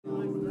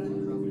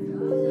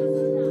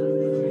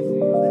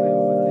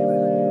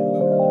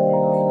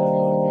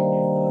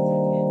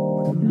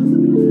Okay,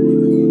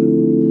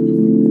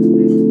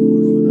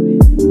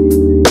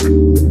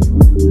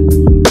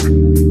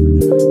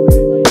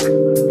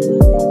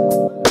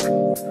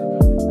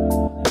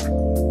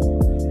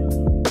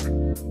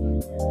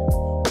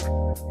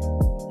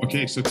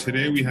 so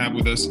today we have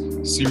with us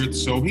Seerat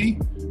Sohi.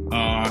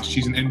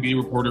 She's an NBA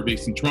reporter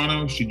based in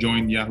Toronto. She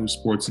joined Yahoo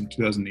Sports in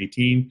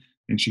 2018,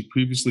 and she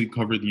previously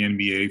covered the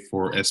NBA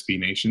for SB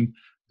Nation.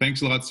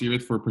 Thanks a lot,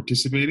 Seerat, for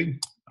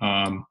participating.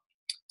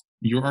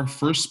 You're our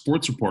first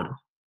sports reporter.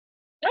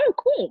 Oh,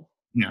 cool.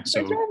 Yeah, Thanks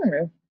for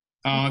having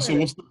me.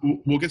 So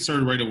we'll get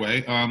started right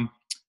away.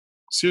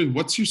 Seerat,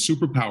 what's your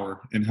superpower,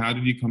 and how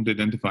did you come to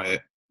identify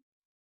it?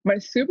 My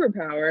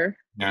superpower?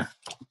 Yeah.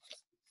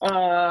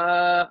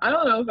 I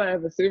don't know if I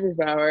have a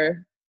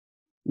superpower.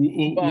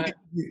 What do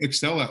you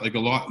excel at, like a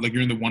lot, like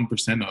you're in the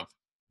 1% of?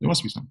 There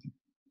must be something.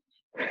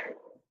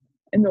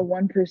 In the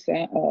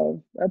 1%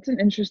 of? That's an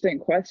interesting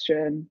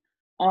question.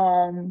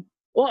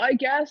 Well, I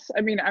guess,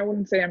 I mean, I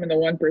wouldn't say I'm in the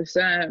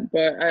 1%,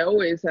 but I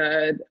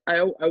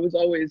was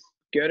always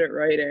good at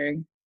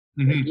writing.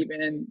 Mm-hmm. Like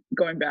even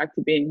going back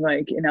to being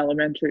like in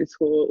elementary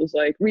school, it was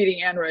like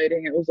reading and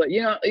writing. It was like,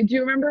 do you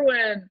remember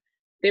when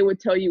they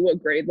would tell you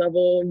what grade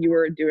level you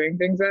were doing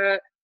things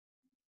at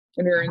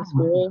when you were in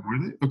school?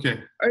 Okay.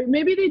 Or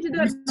maybe they did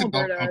that in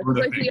Alberta.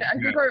 I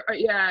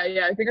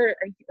think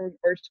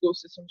our school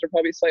systems are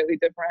probably slightly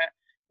different.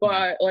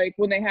 But like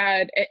when they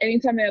had,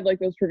 anytime they had like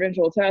those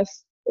provincial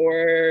tests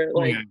or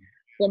like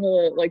some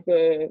of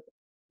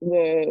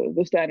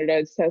the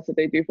standardized tests that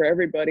they do for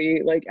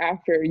everybody, like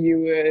after you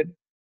would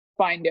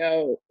find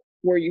out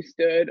where you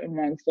stood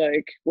amongst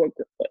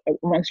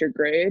your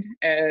grade,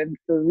 and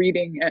for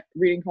reading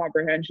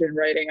comprehension,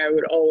 writing, I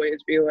would always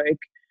be like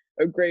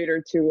a grade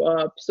or two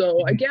up.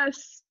 So I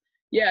guess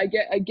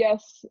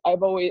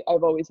I've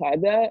always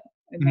had that.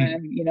 And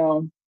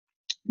then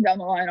down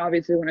the line,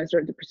 obviously when I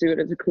started to pursue it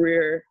as a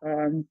career,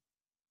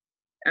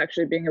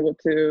 actually being able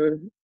to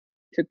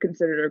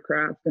consider it a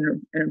craft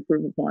and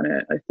improve upon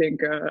it, I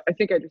think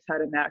I just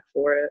had a knack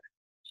for it.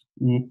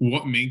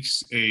 What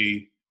makes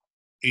a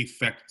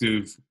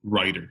effective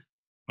writer,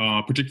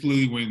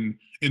 particularly when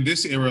in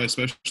this era,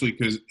 especially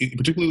because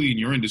particularly in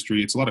your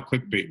industry, it's a lot of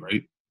clickbait,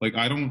 right? Like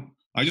I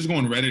just go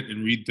on Reddit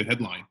and read the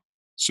headline.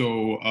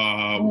 So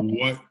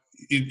what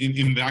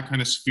in that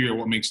kind of sphere,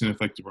 what makes an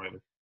effective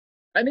writer?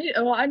 I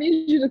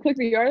need you to click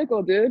the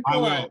article, dude. I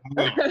will.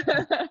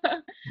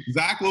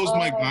 Zach Lowe's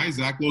my guy.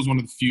 Zach Lowe's one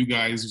of the few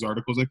guys whose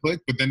articles I click,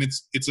 but then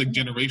it's like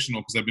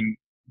generational because I've been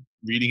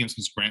reading him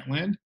since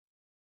Grantland.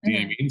 Do you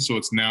know what I mean? So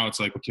it's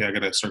like, okay, I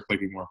gotta start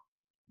clicking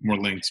more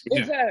links.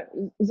 But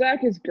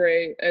Zach is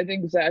great. I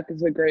think Zach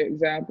is a great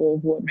example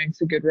of what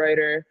makes a good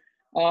writer.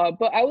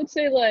 But I would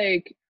say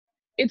like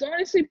it's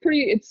honestly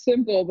it's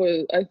simple,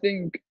 but I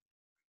think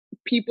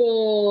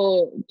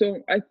people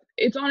don't.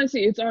 It's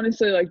honestly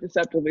like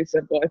deceptively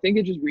simple. I think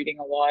it's just reading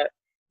a lot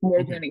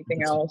more than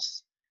anything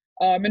else.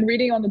 And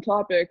reading on the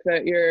topic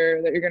that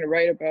you're going to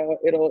write about,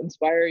 it'll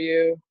inspire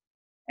you,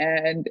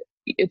 and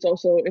it's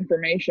also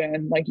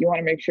information. Like you want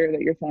to make sure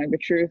that you're telling the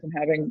truth and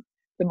having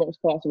the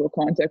most possible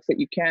context that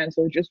you can.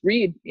 So just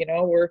read,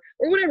 or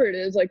whatever it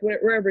is, like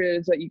wherever it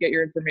is that you get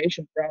your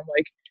information from,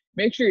 like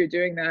make sure you're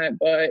doing that.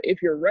 But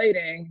if you're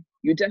writing,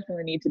 you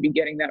definitely need to be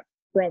getting that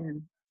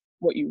from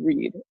what you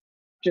read,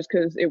 just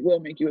because it will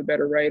make you a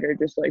better writer.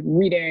 Just like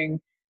reading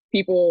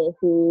people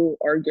who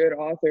are good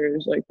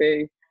authors, like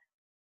they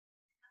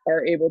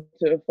are able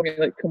to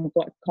formulate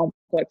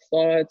complex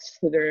thoughts.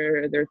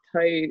 They're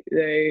tight.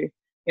 They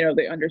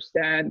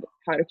understand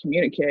how to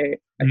communicate.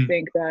 I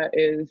think that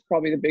is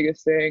probably the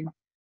biggest thing.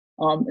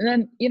 And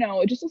then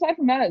just aside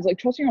from that, it's like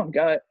trust your own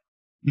gut.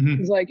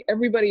 It's like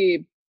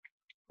everybody.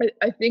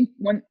 I think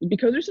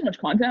because there's so much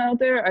content out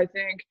there, I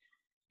think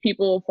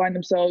people find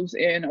themselves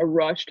in a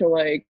rush to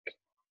like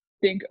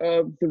think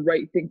of the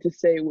right thing to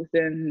say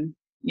within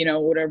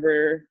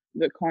whatever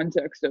the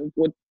context of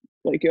what's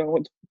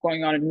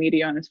going on in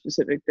media on a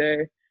specific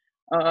day.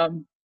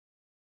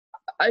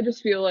 I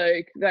just feel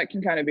like that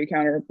can kind of be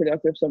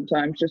counterproductive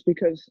sometimes, just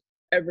because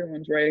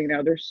everyone's writing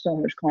now. There's so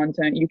much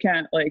content. You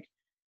can't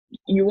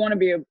you want to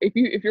be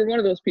if you're one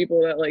of those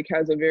people that like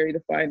has a very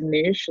defined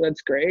niche,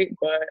 that's great.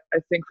 But I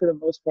think for the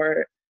most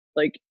part,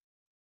 like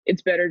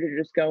it's better to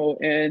just go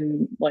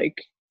and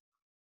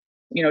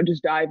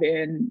just dive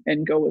in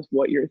and go with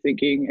what you're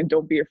thinking, and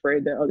don't be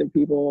afraid that other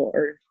people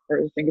are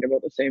thinking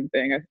about the same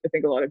thing. I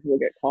think a lot of people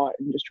get caught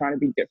in just trying to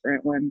be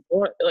different when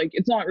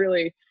it's not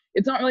really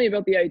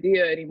about the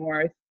idea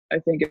anymore. I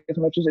think as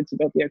much as it's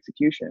about the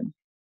execution.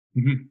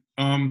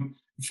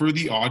 For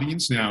the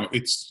audience now,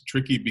 it's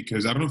tricky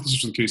because I don't know if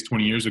this was the case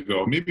 20 years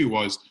ago, maybe it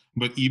was,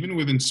 but even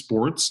within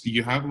sports,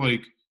 you have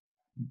like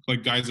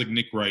guys like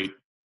Nick Wright,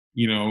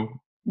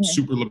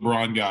 super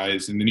LeBron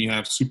guys, and then you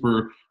have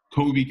super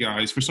Kobe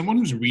guys. For someone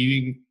who's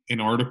reading an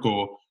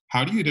article,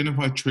 how do you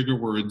identify trigger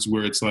words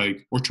where it's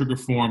like, or trigger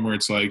form where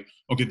it's like,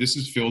 okay, this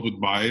is filled with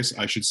bias,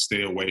 I should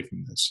stay away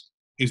from this?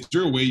 Is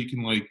there a way you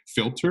can like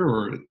filter,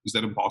 or is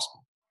that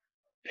impossible?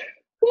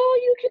 Well,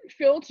 you can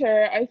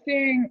filter. I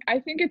think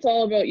it's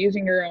all about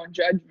using your own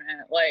judgment.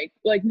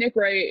 Like Nick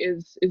Wright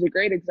is a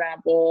great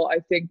example, I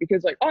think,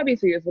 because like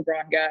obviously he's a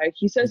LeBron guy.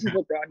 He says he's a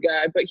LeBron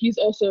guy, but he's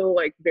also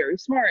like very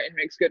smart and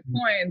makes good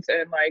points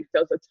and like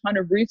does a ton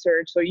of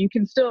research. So you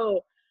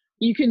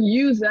can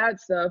use that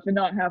stuff and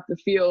not have to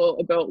feel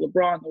about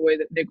LeBron the way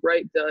that Nick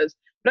Wright does.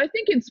 But I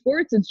think in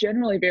sports, it's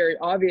generally very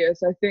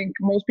obvious. I think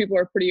most people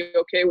are pretty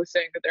okay with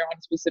saying that they're on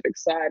a specific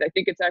side. I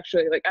think it's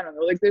actually like, I don't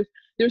know, like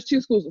there's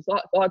two schools of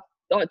thought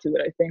to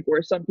it, I think,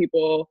 where some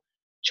people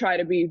try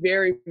to be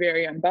very,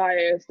 very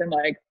unbiased and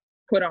like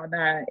put on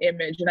that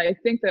image. And I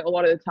think that a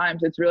lot of the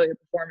times it's really a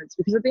performance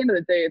because at the end of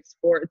the day, it's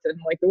sports and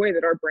like the way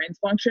that our brains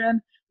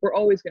function, we're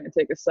always going to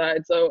take a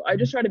side. So I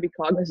just try to be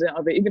cognizant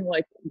of it, even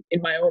like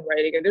in my own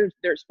writing. And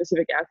there's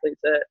specific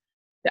athletes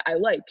that I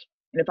like.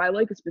 And if I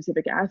like a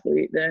specific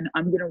athlete, then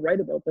I'm going to write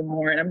about them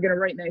more and I'm going to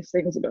write nice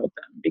things about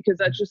them because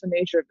that's just the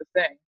nature of the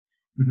thing.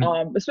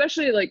 Mm-hmm.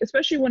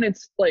 Especially when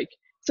it's like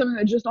something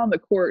that's just on the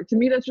court. To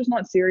me, that's just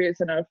not serious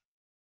enough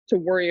to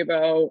worry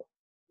about.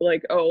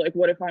 Like, oh, like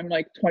what if I'm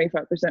like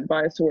 25%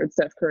 biased towards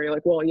Steph Curry?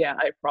 Like, well, yeah,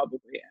 I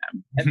probably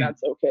am, and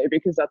that's okay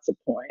because that's the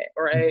point,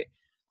 right?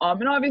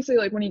 And obviously,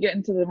 like when you get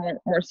into the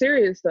more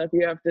serious stuff,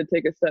 you have to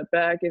take a step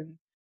back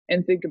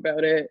and think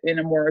about it in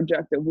a more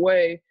objective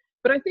way.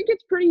 But I think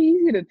it's pretty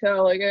easy to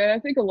tell. Like, I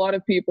think a lot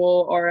of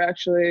people are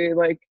actually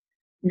like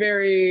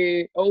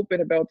very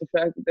open about the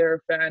fact that they're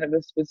a fan of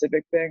a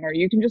specific thing, or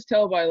you can just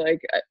tell by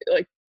like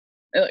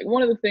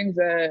one of the things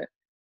that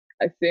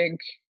I think,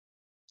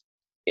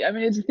 I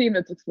mean, it's a theme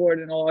that's explored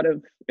in a lot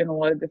of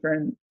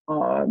different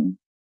art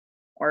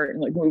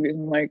and like movies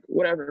and like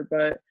whatever,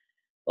 but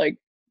like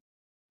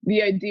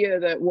the idea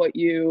that what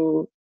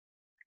you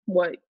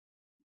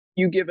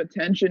give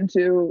attention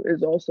to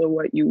is also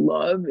what you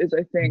love is,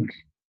 I think,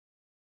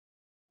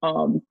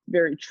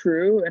 very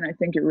true, and I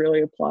think it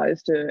really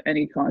applies to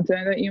any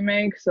content that you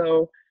make.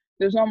 So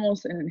there's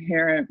almost an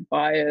inherent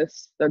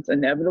bias that's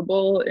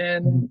inevitable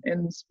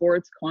in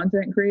sports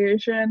content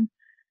creation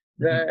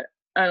that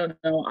I don't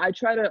know. I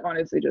try to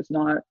honestly just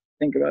not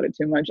think about it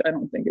too much. I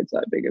don't think it's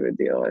that big of a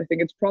deal. I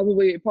think it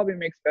probably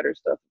makes better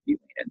stuff if you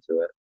lean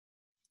into it.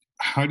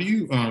 How do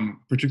you,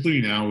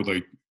 particularly now with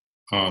like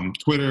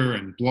Twitter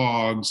and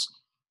blogs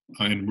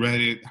and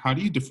Reddit, how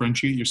do you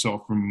differentiate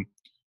yourself from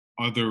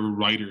other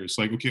writers?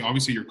 Like, okay,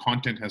 obviously your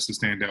content has to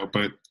stand out,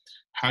 but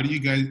how do you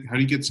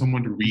get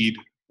someone to read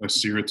a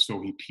Seerat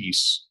Sohi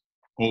piece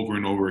over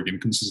and over again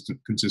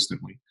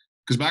consistently?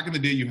 Because back in the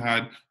day,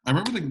 I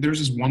remember like there's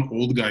this one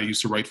old guy who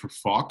used to write for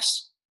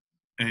Fox,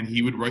 and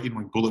he would write in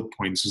like bullet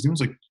points. His name was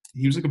like,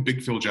 he was like a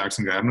big Phil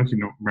Jackson guy. I don't know if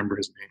you remember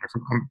his name.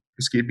 I'm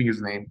escaping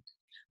his name.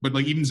 But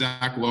like even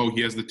Zach Lowe,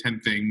 he has the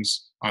 10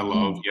 things I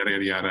love, yada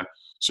yada yada.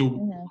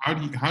 So how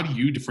do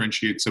you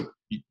differentiate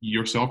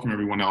yourself from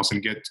everyone else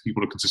and get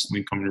people to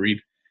consistently come and read?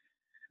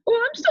 Well,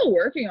 I'm still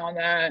working on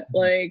that.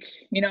 Like,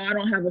 I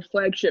don't have a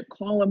flagship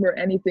column or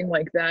anything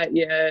like that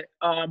yet.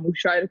 We've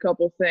tried a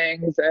couple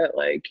things that,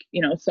 like,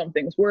 some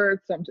things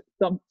worked,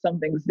 some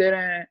things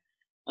didn't.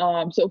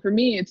 So for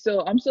me,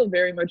 I'm still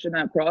very much in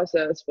that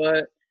process,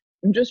 but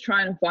I'm just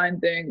trying to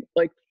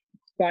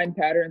find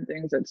pattern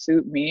things that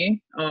suit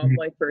me.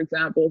 Like for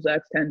example,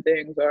 Zach's 10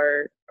 things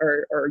are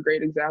a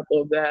great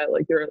example of that.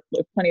 Like there are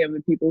like plenty of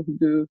the people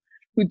who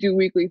do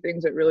weekly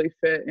things that really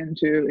fit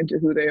into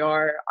who they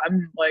are.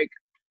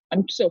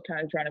 I'm still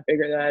kind of trying to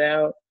figure that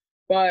out.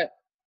 But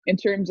in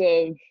terms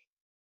of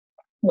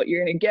what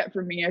you're gonna get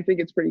from me, I think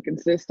it's pretty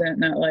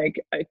consistent that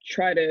like I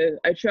try to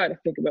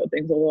think about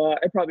things a lot.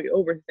 I probably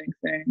overthink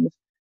things.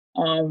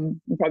 I'm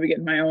probably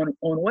getting my own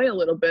way a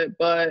little bit,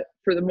 but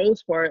for the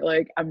most part,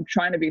 like I'm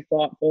trying to be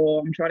thoughtful.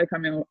 I'm trying to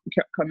come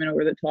in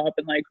over the top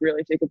and like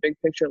really take a big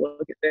picture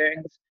look at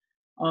things.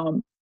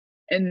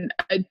 And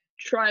I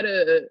try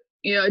to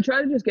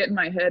just get in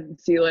my head and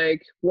see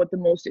like what the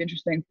most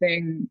interesting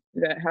thing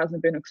that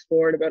hasn't been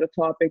explored about a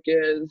topic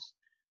is,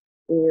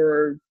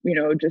 or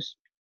just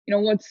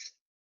what's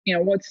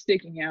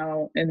sticking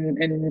out,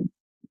 and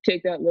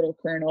take that little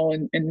kernel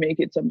and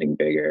make it something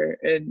bigger.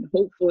 And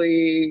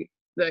hopefully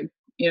that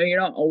you're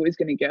not always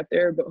going to get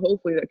there, but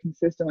hopefully that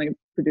consistently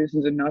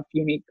produces enough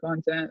unique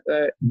content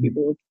that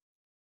people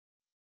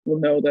will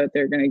know that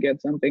they're going to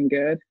get something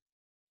good.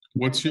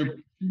 What's your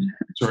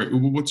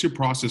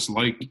process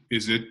like?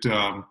 Is it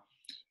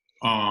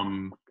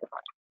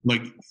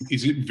like,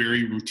 is it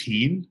very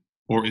routine,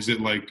 or is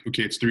it like,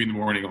 okay, it's 3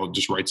 a.m, I'll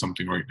just write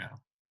something right now?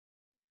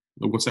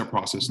 What's that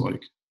process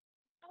like?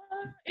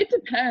 It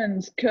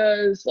depends,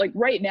 because like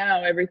right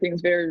now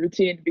everything's very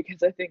routine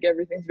because I think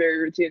everything's very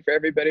routine for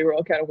everybody. We're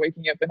all kind of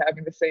waking up and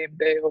having the same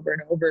day over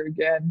and over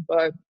again.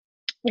 But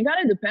it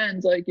kind of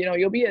depends. Like,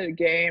 you'll be at a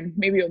game,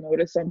 maybe you'll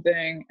notice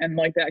something, and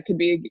like that could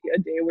be a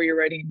day where you're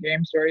writing a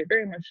game story. It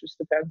very much just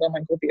depends on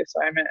like what the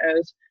assignment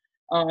is.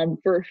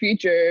 For a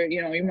feature,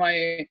 you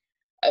might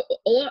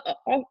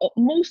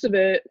most of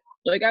it,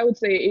 like I would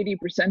say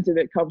 80% of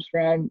it comes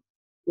from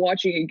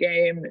watching a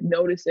game,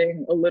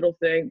 noticing a little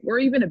thing or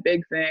even a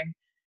big thing,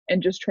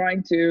 and just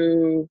trying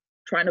to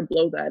trying to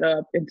blow that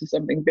up into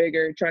something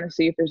bigger, trying to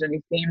see if there's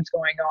any themes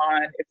going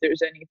on, if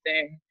there's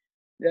anything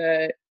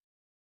that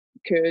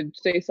could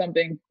say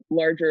something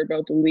larger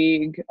about the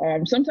league.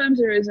 Sometimes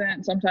there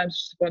isn't. Sometimes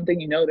it's just one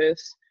thing you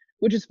notice,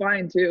 which is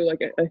fine too.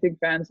 Like I think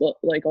fans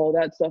like all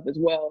that stuff as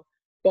well.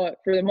 But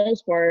for the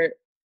most part,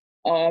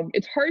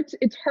 it's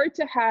hard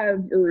to have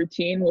a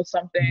routine with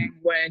something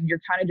when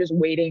you're kind of just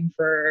waiting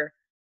for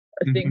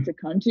a thing to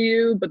come to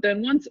you. But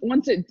then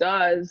once it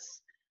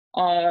does,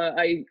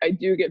 I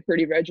do get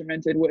pretty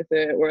regimented with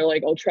it, where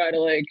like I'll try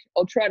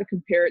to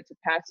compare it to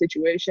past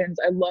situations.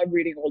 I love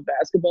reading old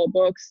basketball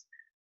books.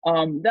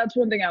 That's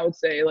one thing I would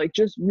say, like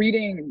just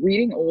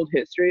reading old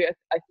history.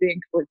 I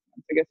think, or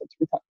I guess that's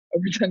a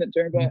redundant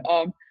term,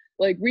 but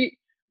like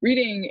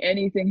reading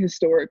anything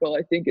historical,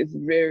 I think is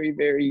very,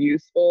 very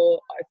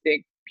useful. I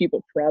think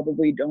people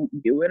probably don't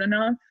do it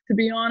enough, to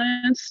be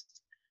honest.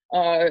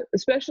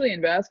 Especially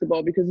in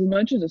basketball, because as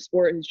much as the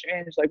sport has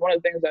changed, like one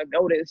of the things I've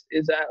noticed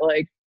is that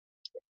like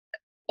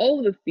all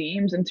of the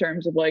themes in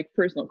terms of like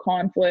personal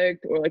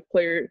conflict or like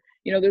player,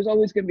 there's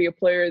always going to be a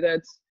player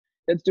that's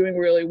doing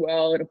really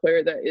well and a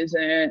player that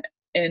isn't,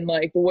 and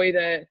like the way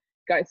that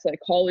guys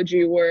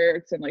psychology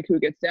works and like who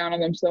gets down on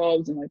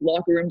themselves and like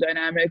locker room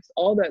dynamics,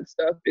 all that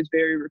stuff is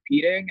very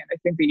repeating. And I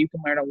think that you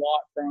can learn a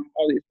lot from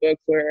all these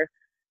books where,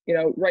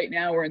 right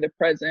now we're in the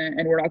present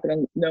and we're not going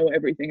to know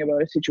everything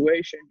about a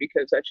situation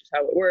because that's just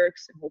how it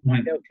works, and we'll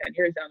find out 10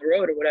 years down the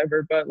road or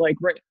whatever. But like,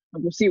 right,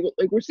 we'll see what,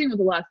 like we're seeing with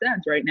The Last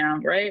Dance right now,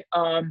 right?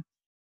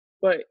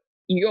 But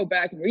you go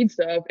back and read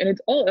stuff and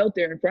it's all out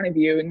there in front of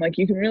you, and like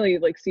you can really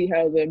like see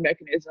how the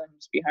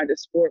mechanisms behind the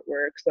sport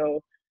work.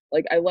 So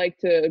like I like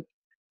to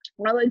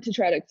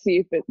try to see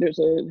if there's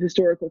a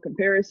historical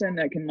comparison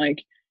that can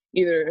like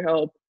either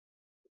help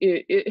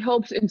it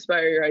helps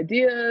inspire your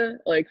idea,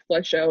 like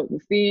flesh out the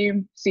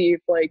theme, see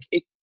if like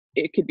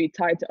it could be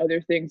tied to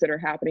other things that are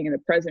happening in the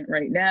present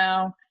right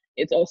now.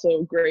 It's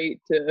also great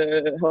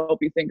to help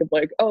you think of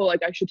like, oh,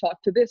 like I should talk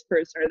to this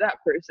person or that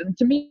person.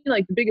 To me,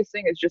 like the biggest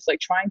thing is just like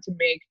trying to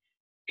make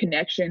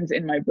connections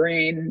in my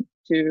brain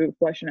to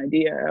flesh an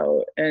idea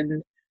out.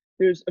 And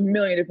there's a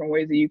million different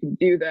ways that you can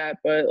do that.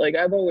 But like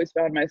I've always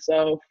found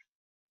myself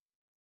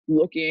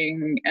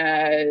looking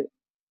at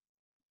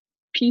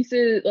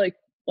pieces like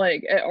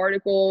at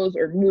articles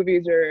or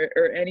movies or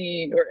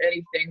anything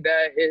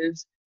that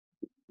is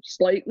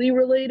slightly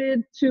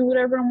related to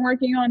whatever I'm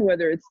working on,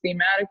 whether it's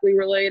thematically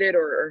related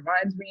or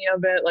reminds me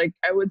of it. Like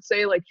I would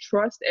say like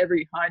trust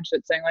every hunch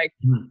that's saying like,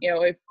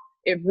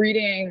 if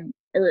reading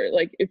or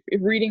like if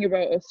reading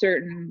about a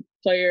certain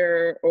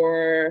player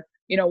or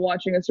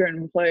watching a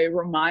certain play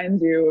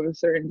reminds you of a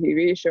certain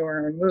TV show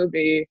or a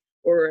movie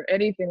or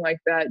anything like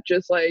that,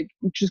 just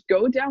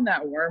go down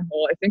that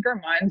wormhole. I think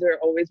our minds are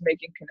always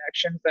making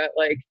connections that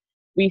like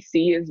we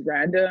see as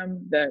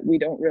random, that we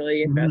don't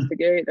really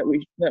investigate, that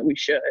we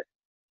should.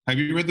 Have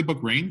you read the book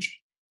Range?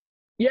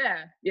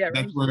 Yeah,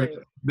 That's where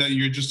that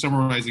you're just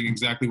summarizing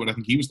exactly what I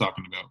think he was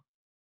talking about.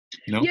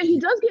 Yeah, he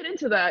does get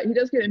into that.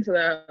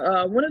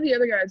 One of the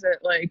other guys that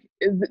like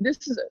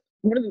this is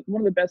one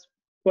of the best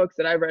books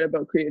that I've read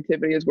about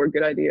creativity is Where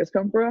Good Ideas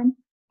Come From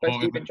by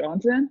Stephen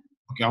Johnson.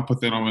 Okay, I'll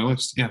put that on my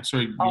list. Yeah,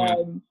 sorry.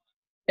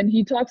 And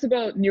he talks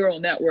about neural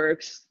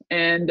networks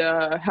and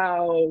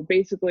how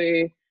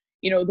basically,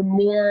 the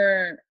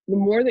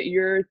more that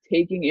you're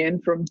taking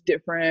in from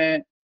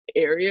different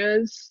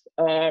areas,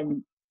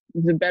 the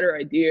better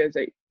ideas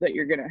that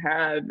you're gonna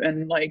have.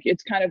 And like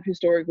it's kind of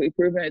historically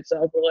proven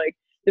itself where like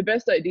the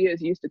best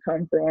ideas used to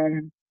come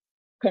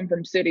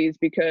from cities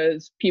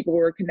because people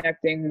were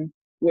connecting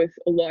with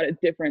a lot of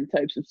different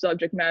types of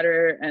subject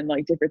matter and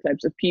like different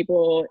types of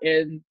people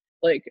in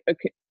like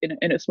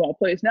in a small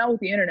place. Now with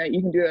the internet, you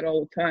can do that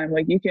all the time.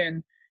 Like you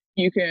can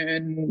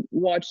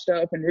watch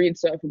stuff and read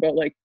stuff about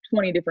like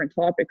 20 different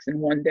topics in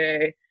one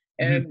day.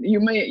 And you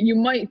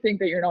might think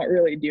that you're not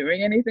really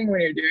doing anything when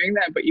you're doing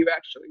that, but you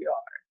actually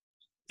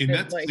are. In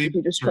that like same, if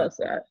you just trust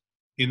that.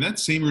 In that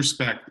same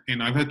respect,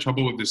 and I've had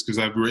trouble with this because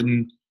I've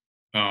written,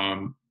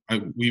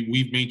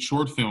 we've made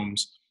short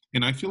films,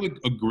 and I feel like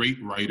a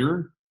great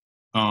writer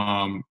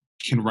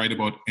can write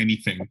about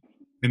anything.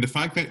 And the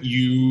fact that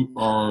you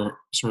are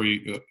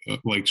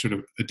like sort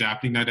of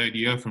adapting that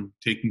idea from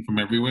taking from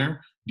everywhere,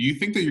 do you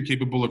think that you're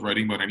capable of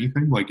writing about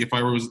anything? Like if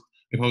I was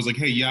like,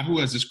 hey, Yahoo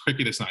has this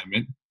cricket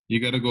assignment, you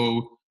got to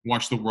go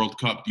watch the World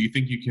Cup. Do you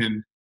think you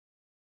can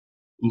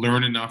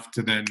learn enough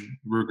to then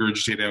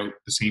regurgitate out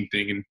the same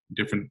thing in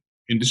different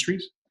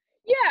industries?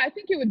 Yeah, I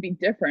think it would be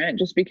different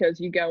just because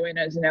you go in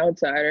as an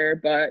outsider.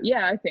 But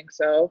yeah, I think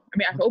so. I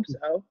mean, I hope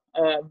so.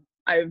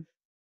 I've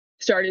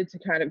started to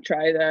kind of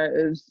try that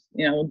as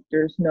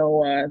there's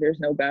no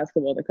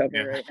basketball to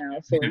cover right now,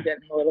 so we're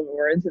getting a little bit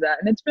more into that,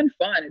 and it's been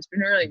fun. It's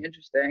been really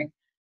interesting.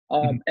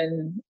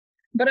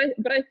 But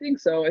I think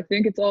so. I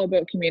think it's all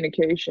about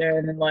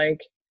communication and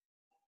like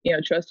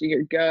trusting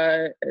your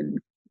gut and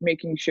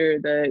making sure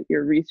that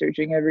you're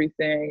researching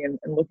everything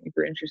and looking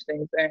for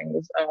interesting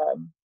things.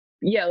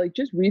 Like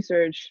just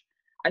research.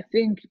 I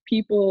think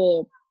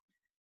people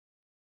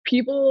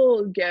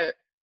get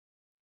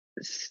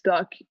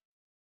stuck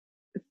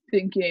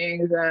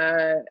thinking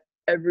that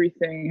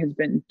everything has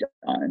been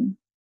done,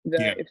 Yeah.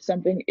 that if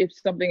something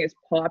is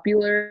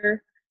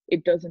popular,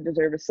 it doesn't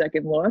deserve a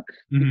second look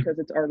Hmm. because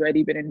it's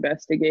already been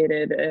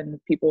investigated and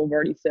people have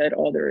already said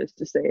all there is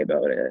to say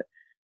about it.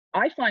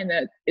 I find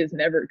that is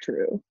never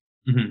true.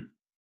 Hmm.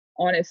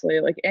 Honestly,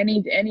 like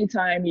any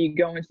time you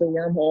go into the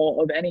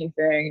wormhole of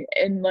anything,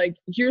 and like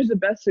here's the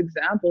best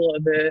example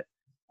of it.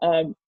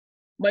 um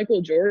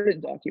Michael Jordan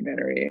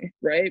documentary,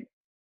 right?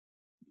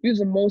 He was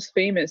the most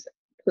famous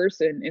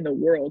person in the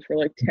world for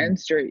like Hmm. 10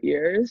 straight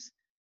years.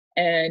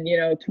 And,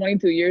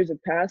 22 years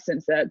have passed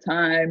since that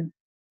time.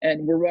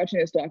 And we're watching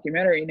this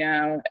documentary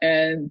now,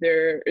 and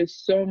there is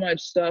so much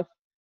stuff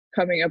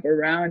coming up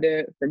around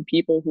it from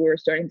people who are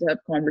starting to have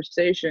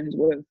conversations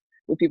with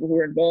people who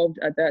were involved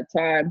at that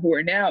time, who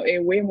are now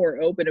way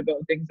more open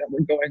about things that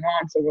were going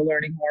on. So we're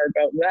learning more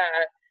about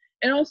that.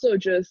 And also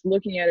just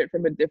looking at it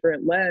from a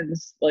different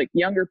lens, like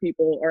younger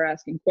people are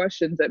asking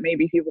questions that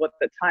maybe people at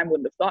the time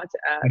wouldn't have thought to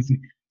ask. Hmm.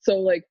 So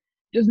like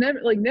just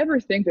never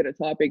think that a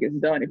topic is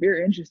done. If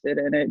you're interested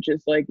in it,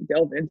 just like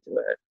delve into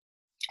it.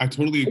 I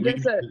totally I agree.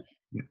 guess that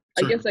Yeah.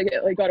 I Sorry. guess I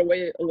get like got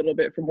away a little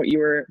bit from what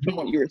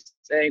No. you were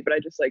saying, but I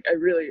just like I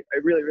really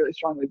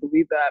strongly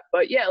believe that.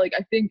 But yeah, like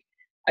I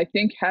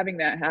think having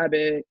that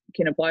habit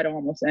can apply to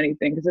almost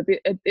anything, because at the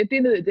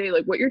end of the day,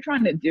 like what you're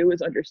trying to do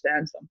is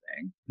understand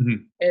something.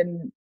 Hmm.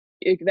 And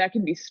that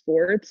can be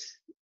sports,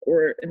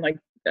 or and like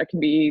that can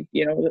be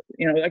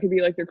that could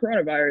be like the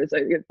coronavirus.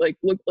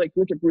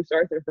 Look at Bruce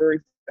Arthur, for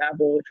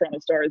example. The Toronto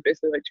Star is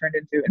basically like turned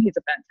into, and he's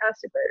a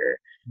fantastic writer,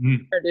 Hmm.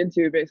 turned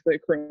into basically a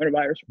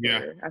coronavirus Yeah.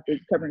 reporter after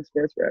covering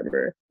sports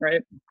forever,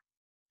 right?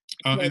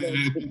 Uh, That and, was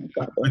and an I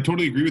example.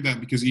 totally agree with that,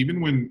 because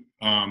even when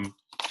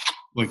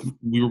like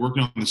we were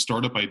working on the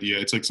startup idea,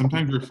 it's like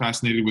sometimes we're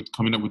fascinated with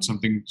coming up with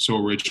something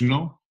so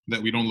original that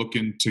we don't look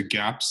into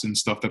gaps and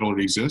stuff that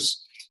already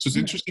exists. So it's Mhm.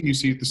 interesting you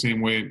see it the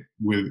same way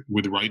with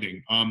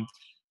writing.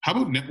 How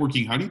about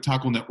networking? How do you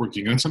tackle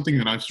networking? That's something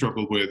that I've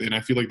struggled with, and I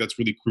feel like that's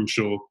really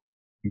crucial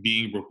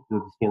being a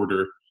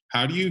reporter.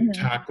 How do you Mhm.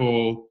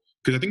 tackle?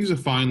 Because I think there's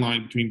a fine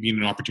line between being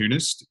an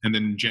opportunist and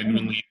then Mhm.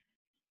 genuinely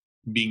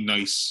being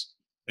nice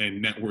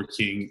and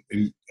networking.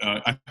 And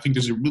I think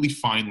there's a really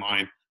fine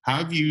line. How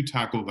have you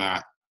tackled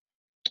that?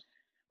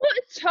 Well,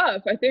 it's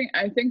tough. I think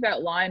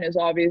that line is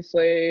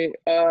obviously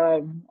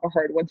a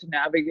hard one to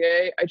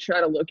navigate. I try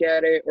to look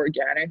at it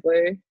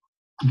organically.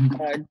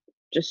 Uh,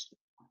 just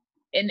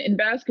in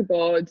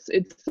basketball,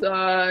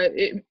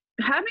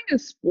 having a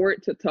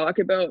sport to talk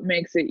about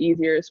makes it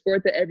easier. A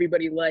sport that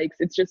everybody likes.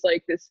 It's just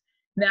like this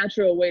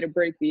natural way to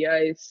break the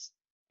ice,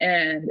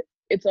 and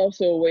it's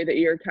also a way that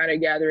you're kind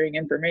of gathering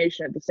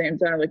information at the same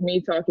time. Like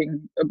me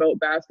talking about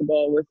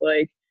basketball with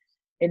like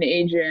an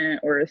agent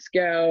or a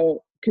scout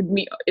could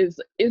me is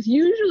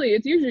usually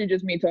it's usually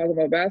just me talking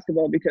about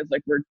basketball because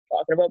like we're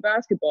talking about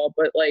basketball.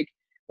 But like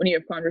when you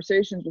have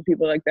conversations with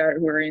people like that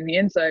who are in the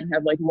inside and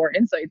have like more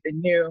insight than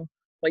you,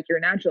 like you're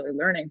naturally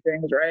learning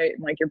things, right?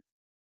 And like you're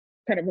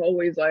kind of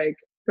always like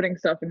putting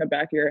stuff in the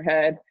back of your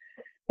head.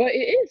 But it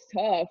is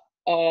tough,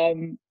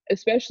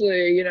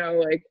 especially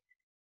like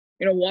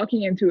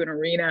walking into an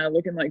arena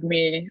looking like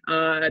me,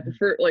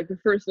 the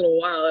first little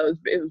while,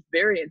 it was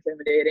very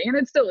intimidating, and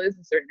it still is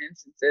in certain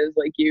instances.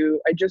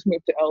 I just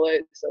moved to LA,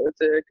 so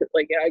it's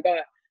like yeah, I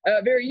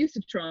got very used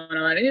to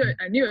Toronto. And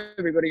I knew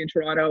everybody in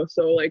Toronto,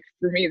 so like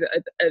for me,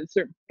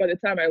 by the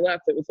time I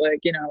left, it was like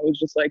it was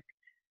just like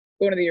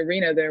going to the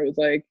arena. There was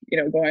like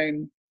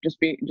going just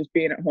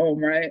being at home,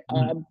 right?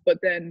 Mhm. But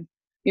then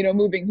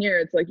moving here,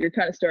 it's like you're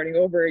kind of starting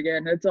over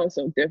again. It's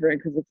also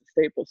different because it's a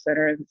Staples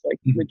Center and it's like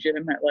Mhm.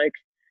 legitimate, like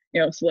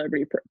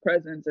celebrity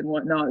presence and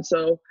whatnot.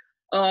 So,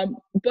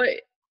 but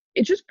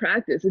it's just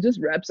practice. It's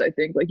just reps. I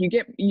think like you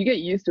get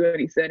used to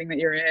any setting that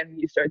you're in.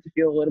 You start to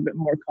feel a little bit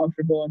more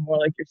comfortable and more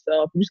like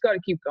yourself. You just got to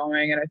keep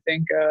going. And I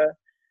think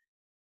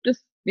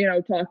just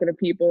talking to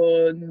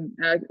people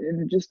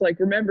and just like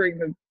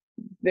remembering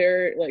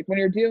they're like when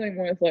you're dealing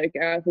with like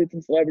athletes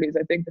and celebrities.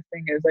 I think the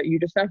thing is that you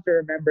just have to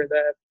remember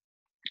that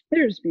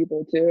there's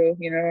people too.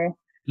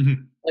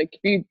 Mhm. Like if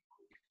you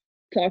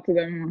talk to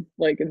them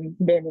like a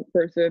normal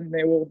person,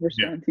 they will Yeah.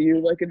 respond to you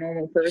like a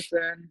normal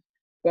person.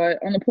 But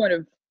on the point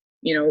of,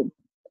 you know,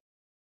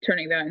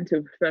 turning that into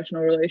a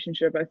professional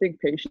relationship, I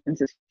think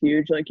patience is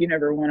huge. Like you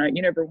never wanna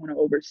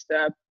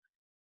overstep,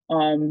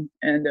 and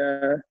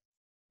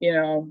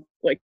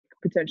like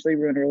potentially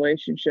ruin a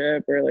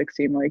relationship or like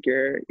seem like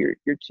you're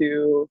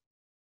too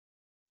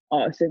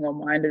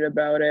single-minded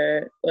about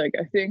it. Like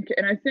I think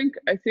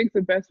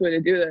the best way to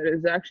do that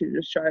is actually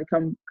just try to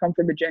come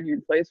from a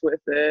genuine place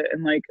with it,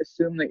 and like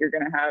assume that you're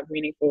gonna have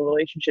meaningful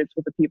relationships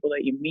with the people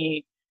that you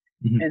meet,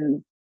 Mhm.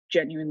 and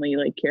genuinely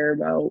like care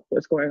about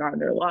what's going on in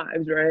their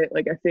lives, right?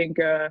 Like I think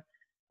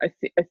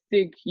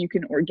you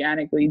can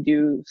organically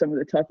do some of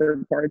the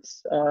tougher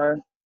parts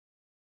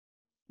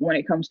when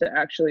it comes to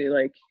actually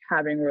like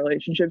having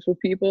relationships with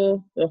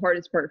people. The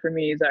hardest part for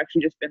me has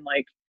actually just been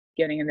like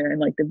getting in there and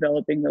like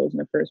developing those in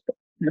the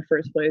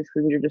first place,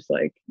 because you're just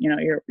like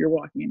you're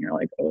walking and you're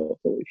like, oh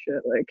holy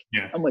shit, like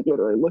Yeah. I'm like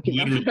literally looking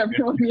up Literally. at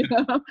everyone.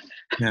 Yeah.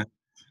 Yeah.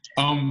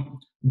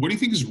 What do you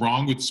think is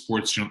wrong with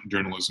sports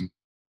journalism?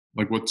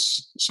 Like,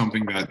 what's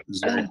something that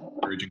is very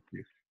encouraging for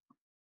you,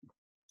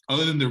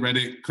 other than the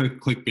Reddit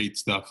clickbait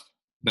stuff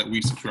that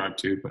we subscribe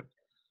to? But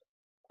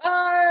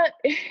Uh,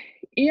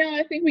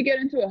 I think we get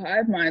into a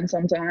hive mind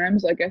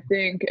sometimes. Like, I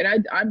think,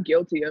 and I'm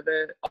guilty of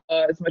it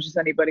as much as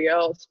anybody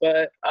else.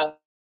 But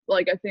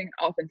like, I think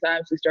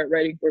oftentimes we start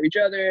writing for each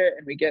other,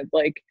 and we get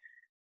like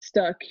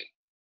stuck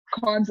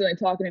constantly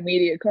talking to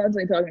media,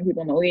 constantly talking to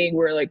people in the league,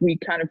 where like we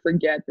kind of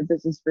forget that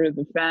this is for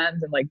the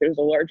fans, and like there's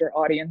a larger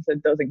audience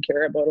that doesn't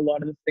care about a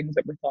lot of the things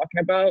that we're talking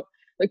about.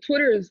 Like,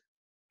 Twitter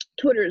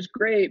is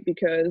great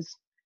because,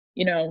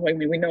 I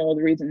mean, we know all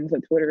the reasons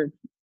that Twitter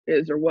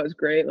is or was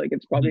great. Like,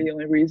 it's probably the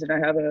only reason I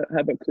have a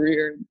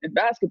career in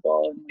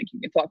basketball, and like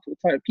you can talk to a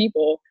ton of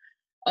people.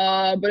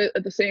 But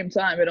at the same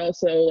time, it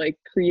also like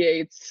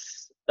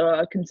creates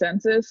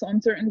consensus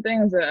on certain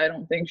things that I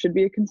don't think should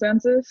be a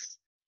consensus.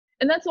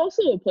 And that's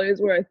also a place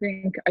where I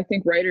think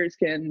writers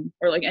can,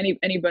 or like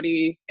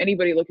anybody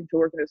looking to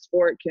work in a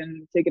sport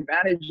can take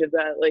advantage of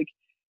that. Like,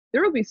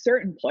 there will be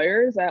certain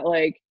players that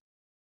like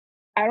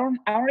I don't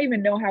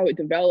even know how it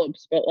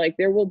develops, but like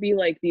there will be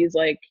like these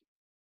like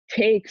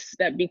takes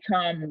that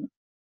become,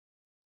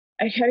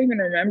 I can't even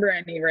remember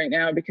any right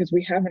now because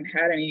we haven't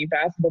had any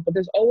basketball, but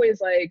there's always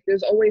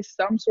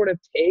some sort of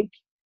take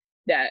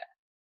that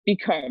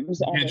becomes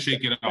you can't almost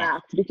shake a it off.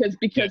 fact because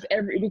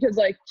Yeah. because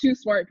like two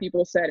smart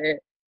people said it.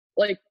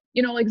 Like,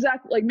 like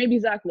Zach, like maybe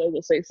Zach Lowe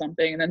will say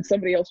something and then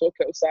somebody else will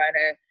co-sign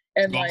it.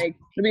 And Gospel. like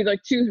it'll be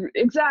like two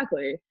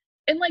exactly.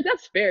 And like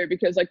that's fair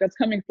because like that's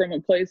coming from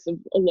a place of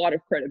a lot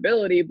of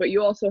credibility, but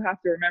you also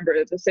have to remember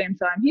at the same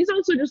time he's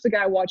also just a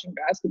guy watching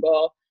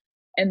basketball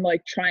and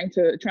like trying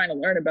to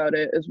learn about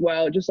it as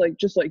well, just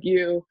like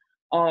you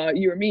or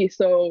me.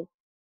 So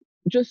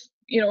just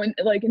and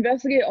like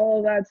investigate all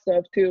of that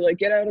stuff too. Like,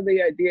 get out of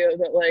the idea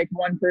that like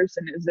one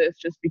person is this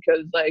just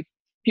because like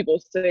people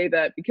say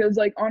that, because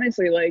like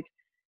honestly, like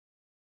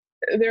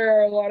there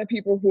are a lot of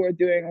people who are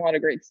doing a lot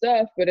of great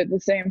stuff, but at the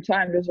same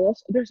time there's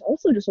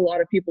also just a lot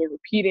of people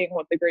repeating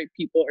what the great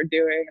people are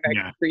doing, and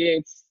that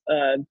creates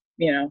I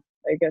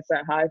guess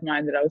that hive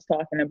mind that I was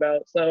talking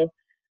about. So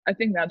I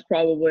think that's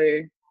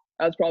probably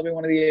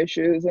one of the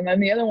issues. And then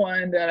the other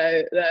one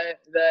that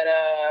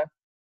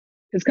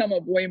has come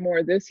up way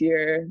more this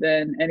year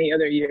than any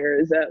other year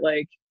is that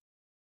like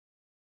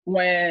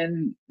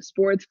when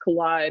sports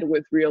collide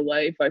with real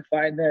life, I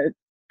find that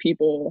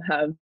people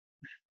have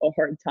a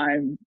hard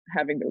time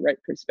having the right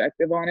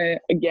perspective on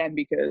it, again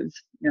because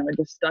I'm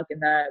just stuck in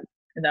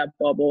that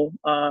bubble.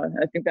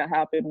 I think that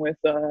happened with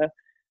the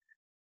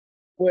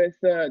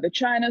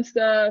China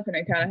stuff, and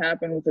it kind of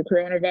happened with the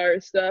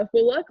coronavirus stuff.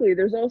 But luckily,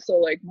 there's also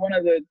like one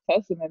of the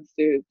testaments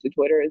to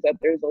Twitter is that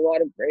there's a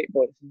lot of great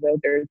voices out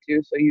there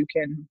too, so you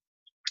can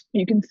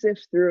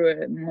sift through it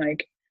and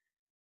like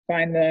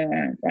find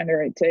the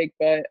right take,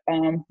 but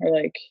or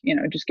like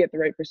just get the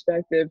right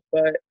perspective.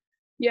 But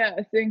yeah,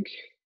 I think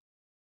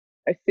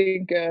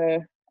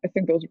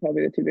those are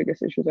probably the two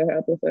biggest issues I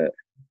have with it.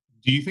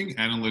 Do you think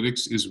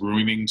analytics is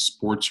ruining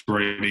sports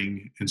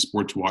writing and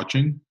sports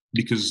watching?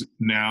 Because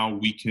now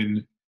we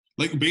can,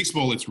 like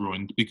baseball, it's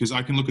ruined because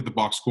I can look at the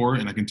box score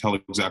and I can tell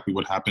exactly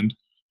what happened.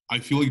 I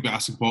feel like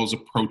basketball is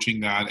approaching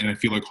that, and I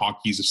feel like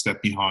hockey is a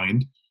step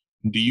behind.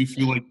 Do you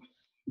feel like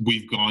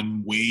we've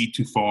gone way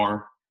too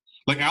far?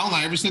 Like Allen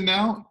Iverson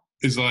now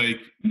is like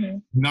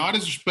not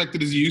as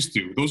respected as he used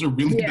to. Those are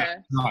really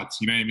bad shots.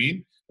 You know what I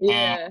mean?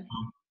 Yeah.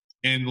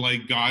 And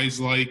like guys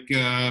like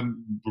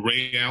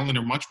Ray Allen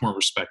are much more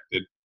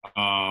respected.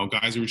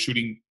 Guys who are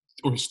shooting,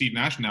 or Steve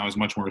Nash now is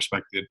much more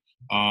respected.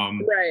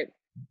 Right.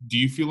 Do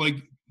you feel like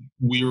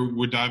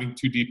we're diving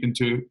too deep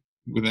into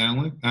with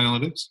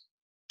analytics?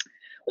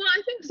 Well,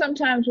 I think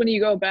sometimes when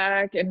you go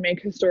back and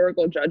make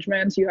historical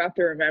judgments, you have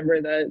to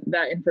remember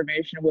that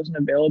information wasn't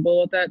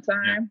available at that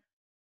time. Yeah.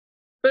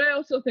 But I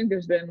also think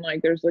there's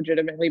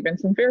legitimately been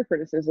some fair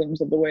criticisms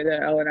of the way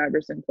that Allen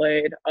Iverson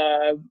played.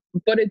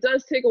 But it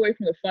does take away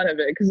from the fun of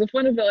it, because the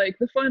fun of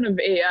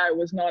AI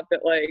was not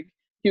that like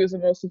he was the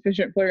most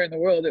efficient player in the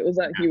world. It was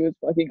that he was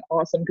fucking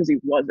awesome because he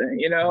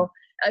wasn't,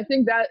 I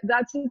think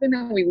that's the thing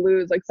that we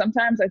lose. Like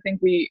sometimes I think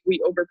we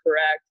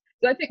overcorrect.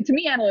 So I think to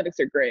me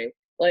analytics are great.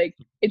 Like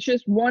it's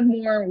just one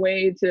more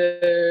way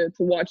to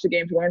watch the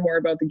game, to learn more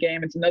about the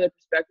game. It's another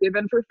perspective,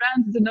 and for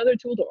fans, it's another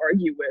tool to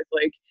argue with.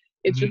 Like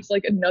it's just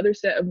like another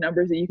set of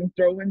numbers that you can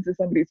throw into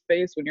somebody's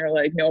face when you're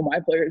like, no, my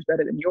player is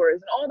better than yours,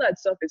 and all that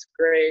stuff is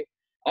great.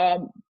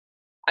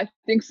 I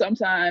think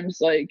sometimes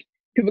like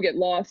people get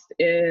lost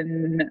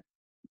in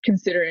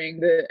considering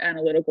the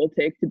analytical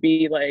take to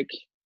be like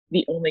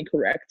the only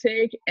correct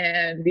take.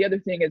 And the other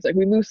thing is like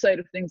we lose sight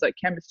of things like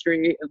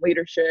chemistry and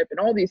leadership and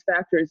all these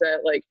factors that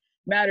like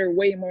matter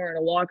way more in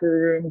a locker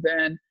room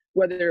than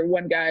whether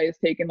one guy is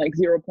taking like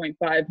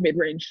 0.5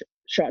 mid-range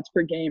shots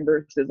per game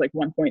versus like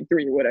 1.3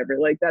 or whatever.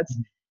 Like that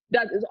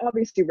is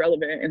obviously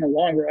relevant in the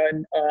long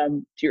run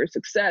to your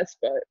success,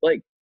 but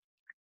like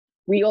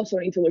we also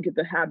need to look at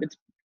the habits.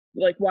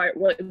 Like why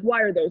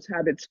are those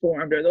habits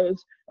formed? Are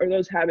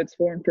those habits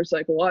formed for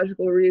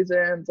psychological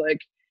reasons? Like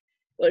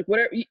like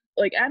whatever,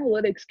 like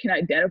analytics can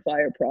identify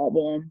a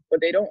problem, but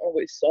they don't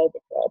always solve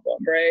a problem,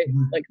 right?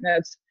 Mhm. Like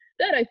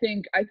that I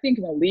think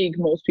in the league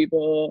most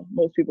people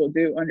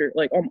do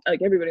like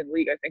everybody in the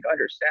league I think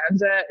understands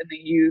that, and they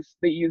use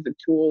the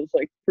tools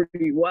like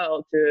pretty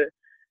well to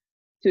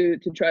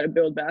try to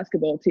build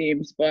basketball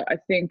teams. But I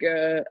think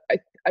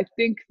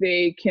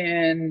they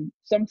can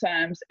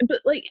sometimes,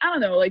 but like I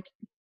don't know, like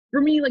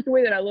for me, like the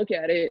way that I look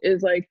at it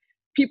is like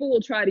people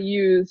will try to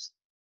use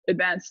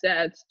advanced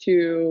stats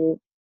to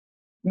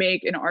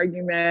make an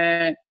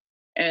argument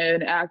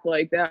and act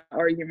like that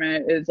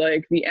argument is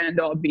like the end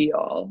all be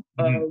all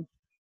Mhm. of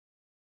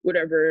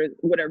whatever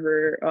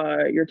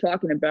you're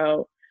talking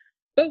about.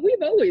 But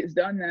we've always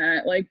done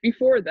that. Like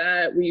before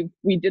that, we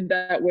did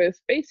that with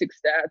basic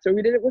stats, or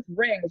we did it with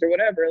rings, or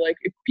whatever. Like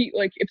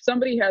if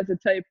somebody has a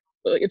type,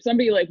 like if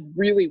somebody like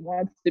really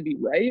wants to be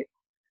right,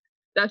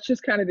 that's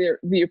just kind of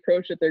the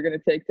approach that they're going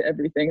to take to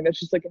everything. And that's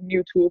just like a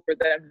new tool for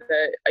them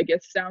that I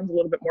guess sounds a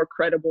little bit more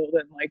credible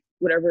than like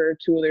whatever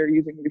tool they were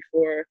using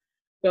before.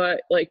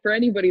 But like for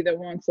anybody that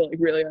wants to like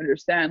really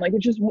understand, like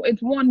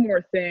it's one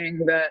more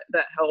thing that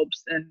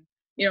helps. And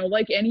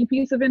like any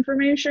piece of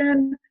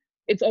information,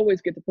 it's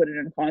always good to put it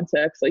in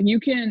context. Like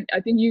I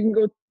think you can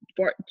go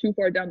too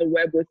far down the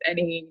web with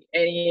anything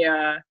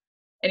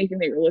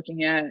that you're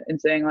looking at and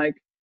saying like,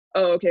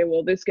 oh, okay,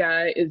 well, this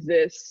guy is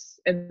this,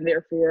 and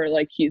therefore,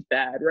 like, he's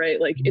bad, right?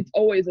 Like, Mhm. it's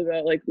always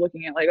about like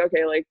looking at like,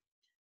 okay, like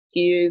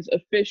he is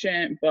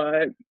efficient,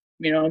 but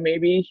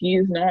maybe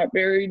he's not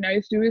very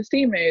nice to his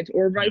teammates,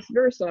 or Yeah. vice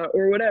versa,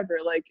 or whatever.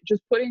 Like,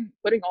 just putting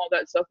all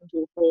that stuff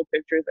into a full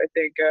picture is, I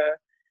think,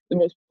 the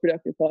most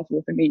productive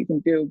possible thing that you can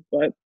do.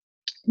 But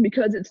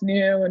because it's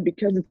new and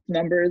because it's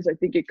numbers, I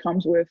think it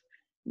comes with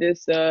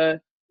this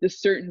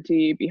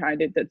certainty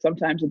behind it that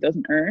sometimes it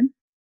doesn't earn.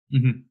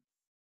 Mhm.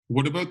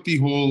 What about the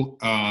whole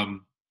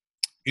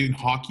in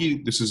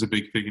hockey? This is a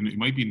big thing, and it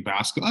might be in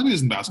basketball. I mean, it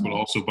is in basketball Mhm.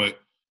 also, but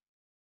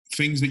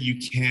things that you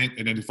can't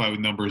identify with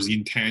numbers,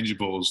 the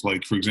intangibles,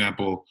 like for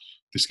example,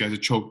 this guy's a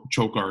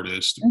choke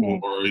artist,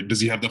 Mhm. or does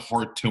he have the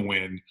heart to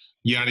win?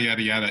 Yada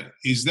yada yada.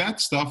 Is that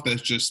stuff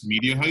that's just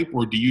media hype,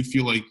 or do you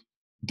feel like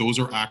those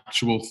are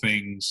actual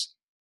things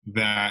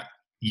that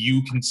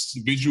you can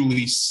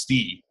visually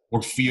see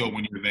or feel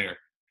when you're there?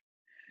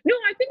 No,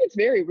 I think it's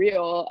very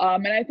real.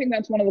 And I think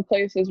that's one of the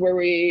places where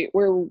we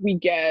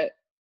get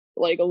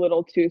like a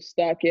little too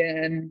stuck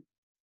in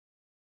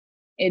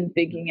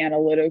thinking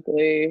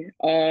analytically.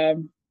 Or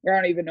I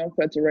don't even know if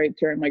that's the right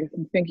term. Like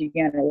thinking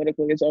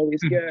analytically is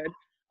always Mhm. good.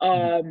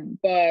 Mhm.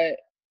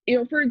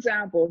 But for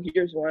example,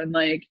 here's one,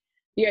 like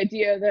the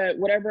idea that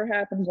whatever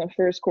happens in the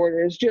first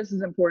quarter is just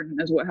as important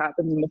as what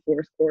happens in the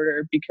fourth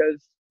quarter,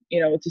 because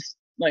it's just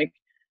like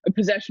a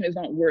possession is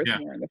not worth Yeah,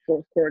 more in the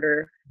fourth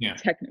quarter, yeah,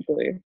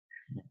 technically.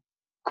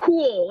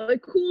 Cool,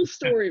 like cool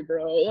story,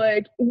 bro.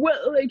 Like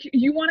what, like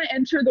you want to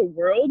enter the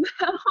world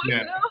now, yeah,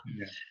 you know?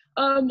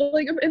 yeah. But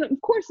like, and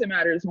of course it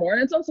matters more.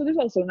 And there's also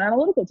an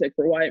analytical take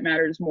for why it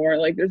matters more.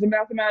 Like there's a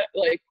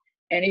like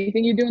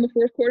anything you do in the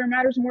fourth quarter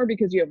matters more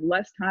because you have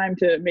less time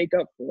to make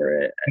up for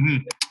it Mhm.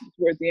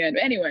 towards the end.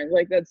 Anyway,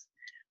 like that's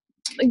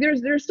like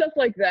there's stuff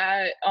like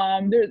that.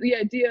 There's the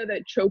idea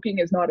that choking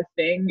is not a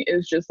thing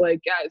is just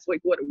like, guys, like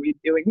what are we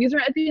doing? These are,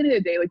 at the end of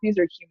the day, like these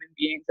are human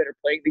beings that are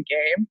playing the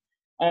game.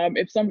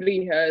 If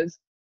somebody has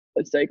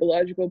a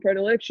psychological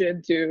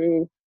predilection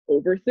to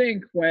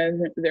overthink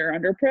when they're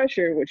under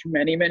pressure, which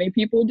many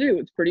people do,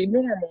 it's pretty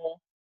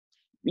normal.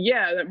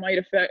 Yeah, that might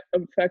affect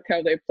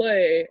how they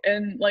play.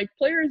 And like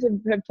players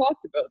have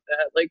talked about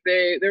that. Like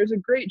there's a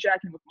great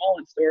Jackie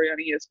McMullen story on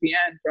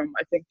ESPN from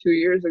I think 2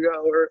 years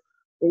ago or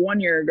 1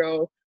 year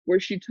ago, where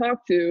she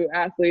talked to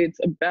athletes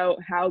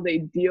about how they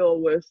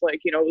deal with,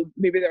 like,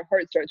 maybe their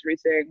heart starts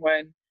racing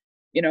when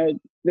they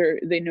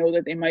know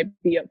that they might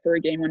be up for a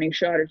game winning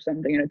shot or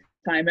something in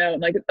a timeout,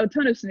 and like a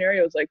ton of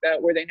scenarios like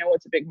that where they know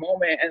it's a big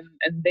moment,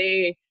 and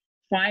they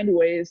find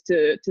ways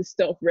to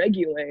self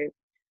regulate,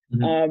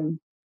 Mhm. um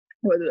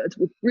whether that's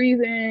with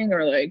breathing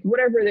or like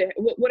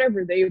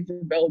whatever they've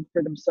developed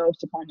for themselves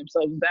to calm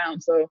themselves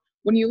down. So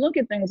when you look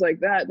at things like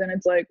that, then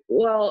it's like,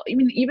 well, I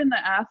mean, even the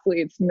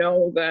athletes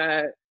know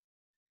that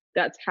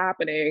that's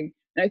happening.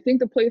 And I think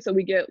the place that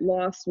we get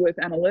lost with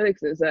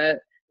analytics is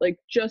that, like,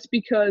 just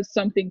because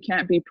something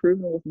can't be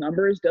proven with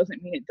numbers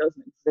doesn't mean it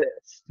doesn't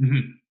exist.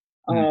 Mhm.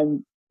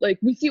 Mhm. Like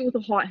we see it with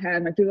a hot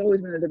hand. Like there's always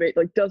been a debate,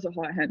 like, does a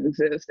hot hand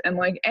exist? And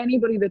like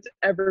anybody that's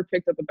ever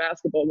picked up a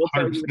basketball will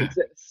tell you it 100%.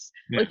 exists.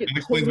 Yeah, Like it that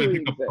explains my totally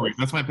pickup career. exists.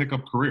 That's my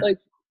pickup career. Like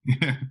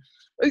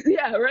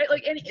yeah, right.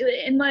 Like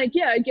and like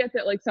yeah, I get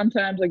that. Like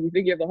sometimes like you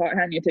think you have the hot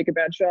hand, you take a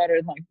bad shot,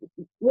 and like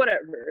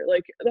whatever.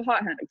 Like the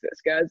hot hand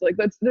exists, guys. Like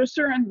there's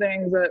certain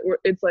things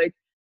it's like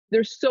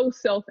they're so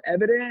self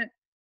evident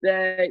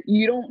that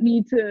you don't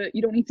need to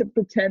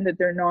pretend that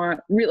they're not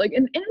real. Like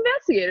and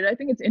investigate it. I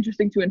think it's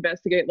interesting to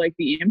investigate like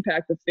the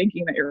impact of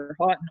thinking that you're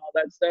hot and all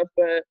that stuff.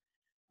 But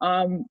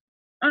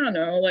I don't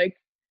know. Like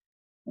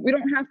we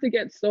don't have to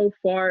get so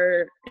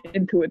far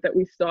into it that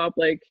we stop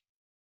like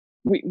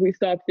we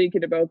stop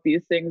thinking about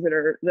these things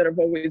that have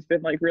always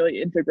been like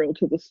really integral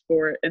to the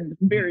sport and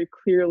very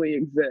clearly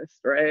exist,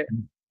 right?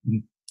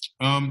 Mhm.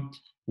 Um,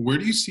 where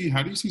do you see,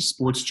 how do you see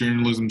sports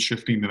journalism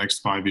shifting the next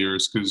 5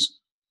 years? Because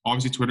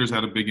obviously Twitter's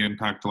had a big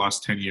impact the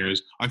last 10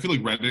 years. I feel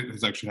like Reddit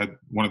has actually had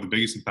one of the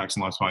biggest impacts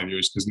in the last 5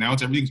 years because now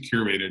it's everything's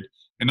curated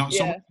and not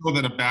so much Yeah. so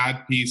that a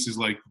bad piece is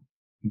like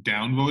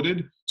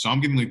downvoted. So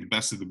I'm getting like the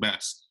best of the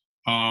best.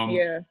 Um,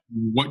 Yeah.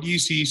 what do you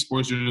see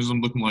sports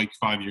journalism looking like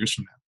 5 years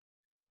from now?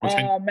 Or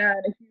 10? Oh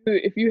man,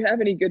 if you have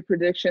any good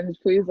predictions,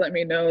 please let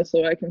me know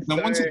so I can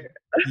Someone said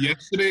start.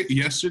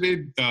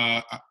 yesterday,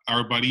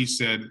 our buddy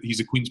said he's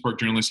a Queens Park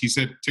journalist. He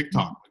said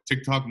TikTok.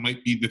 TikTok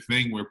might be the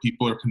thing where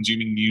people are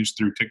consuming news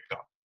through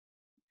TikTok.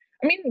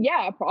 I mean,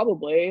 yeah,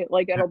 probably.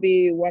 Like Yeah. it'll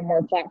be one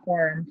more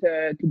platform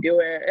to do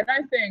it. And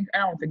I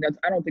don't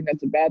think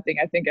that's a bad thing.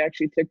 I think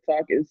actually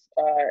TikTok is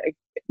it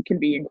can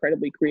be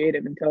incredibly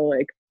creative until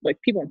like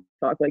people on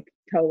TikTok like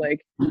tell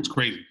like It's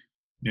crazy.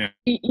 Yeah.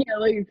 yeah,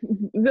 like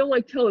they'll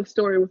like tell a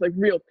story with like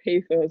real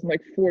pathos in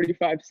like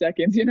 45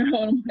 seconds, you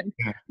know? And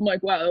Yeah. I'm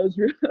like, wow, that was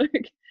really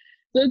like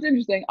so it's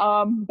interesting.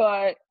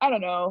 But I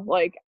don't know,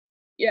 like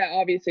yeah,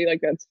 obviously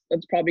like that's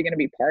probably gonna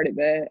be part of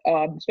it.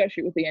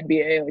 Especially with the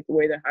NBA, like the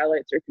way the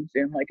highlights are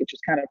consumed, like it's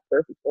just kind of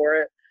perfect for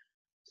it.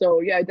 So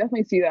yeah, I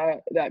definitely see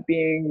that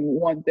being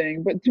one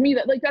thing. But to me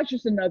that like that's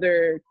just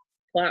another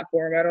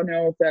platform. I don't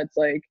know if that's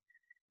like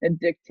and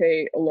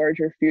dictate a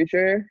larger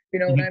future, you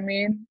know what I Mhm.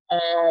 mean?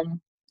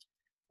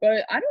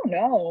 But I don't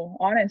know,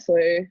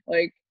 honestly.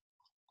 Like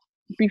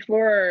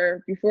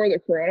before the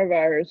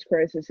coronavirus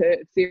crisis hit,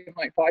 it seemed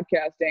like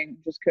podcasting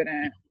just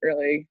couldn't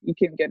really you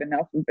couldn't get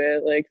enough of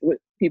it. Like with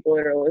people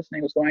that are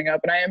listening was going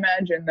up. And I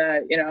imagine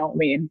that, I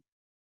mean,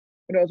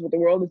 who knows what the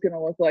world is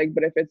gonna look like,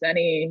 but if it's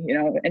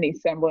any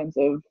semblance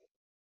of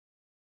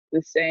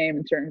the same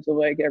in terms of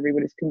like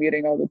everybody's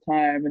commuting all the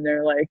time and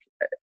they're like,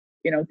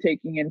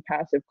 taking in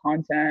passive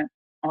content,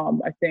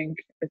 I think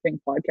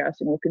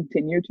podcasting will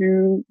continue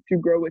to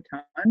grow a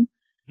ton.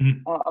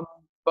 Mhm.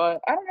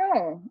 But I don't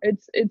know.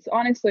 It's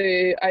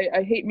honestly,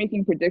 I hate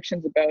making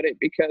predictions about it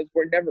because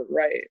we're never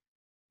right.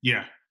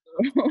 Yeah.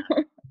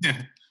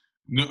 Yeah.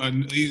 No,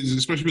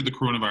 especially with the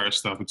coronavirus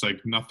stuff, it's like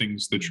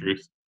nothing's the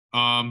truth.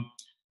 Um,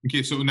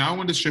 okay, so now I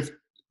want to shift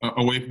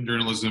away from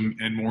journalism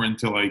and more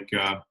into like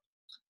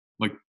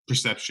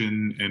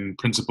perception and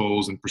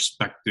principles and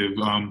perspective.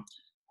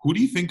 Who do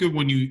you think of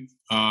when you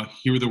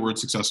hear the word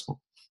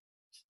successful?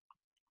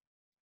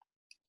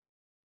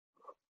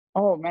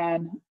 Oh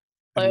man,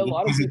 like a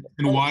lot of people.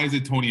 And why is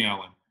it Tony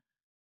Allen?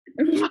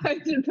 Why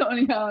is it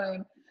Tony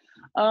Allen?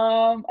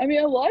 I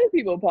mean, a lot of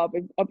people pop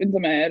up into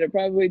my head. It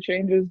probably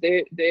changes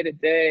day to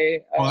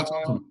day. Oh, that's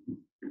awesome.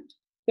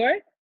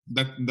 Sorry.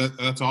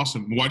 That's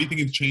awesome. Why do you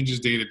think it changes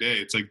day to day?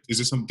 It's like, is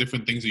there some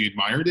different things that you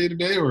admire day to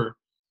day, or?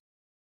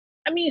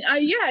 I mean,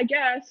 yeah, I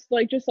guess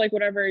like just like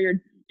whatever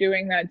you're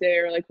doing that day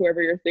or like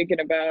whoever you're thinking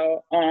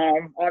about.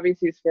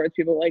 Obviously sports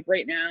people like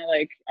right now,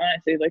 like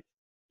honestly, like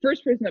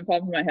first person that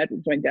popped in my head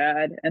was my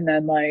dad, and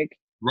then like,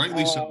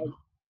 Rightly so.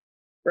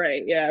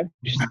 right, yeah,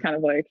 just kind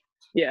of like,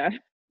 yeah, he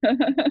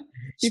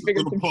Just a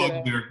figured little some shit plug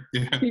out. there.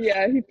 Yeah.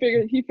 Yeah,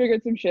 he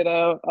figured some shit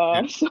out.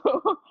 Yeah.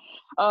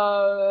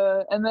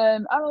 So, and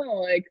then I don't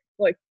know,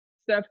 like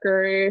Steph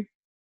Curry,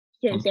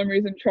 for Okay. some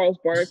reason Charles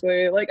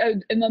Barkley,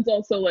 and that's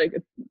also like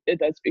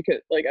that's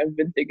because like I've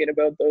been thinking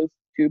about those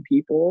two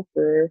people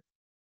for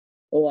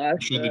the I'm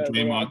last sure the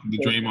last The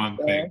week or Draymond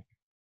thing. so.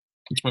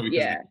 It's probably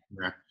because of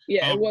Yeah,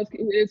 yeah. yeah,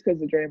 it is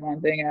because of the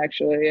Draymond thing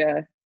actually.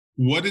 Yeah.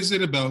 What is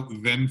it about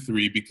them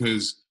three?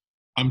 Because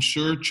I'm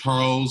sure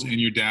Charles and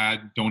your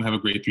dad don't have a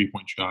great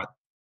 3-point shot,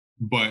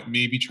 but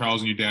maybe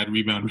Charles and your dad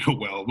rebound real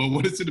well. But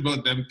what is it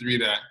about them three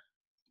that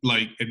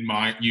like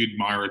you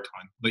admire a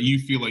ton, that you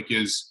feel like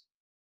is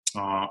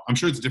I'm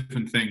sure it's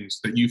different things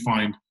that you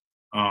find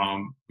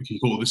okay,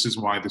 cool, this is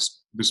why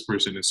this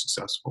person is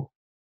successful.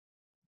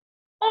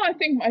 Oh, I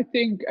think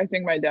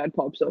my dad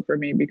pops up for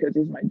me because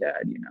he's my dad.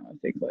 I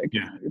think like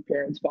Yeah. your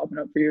parents popping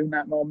up for you in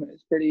that moment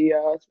is pretty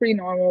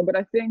normal. But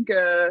I think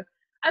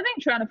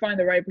trying to find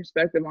the right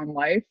perspective on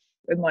life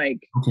and like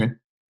Okay.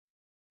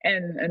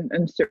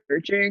 and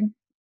searching,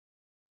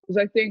 because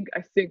I think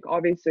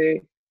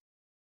obviously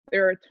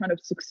there are a ton of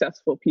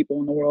successful people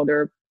in the world.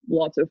 There are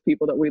lots of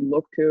people that we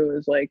look to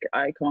as like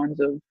icons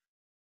of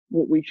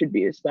what we should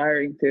be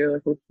aspiring to.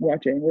 Like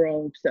we're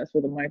all obsessed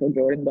with a Michael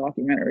Jordan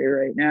documentary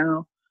right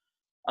now.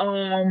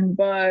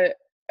 But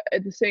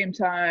at the same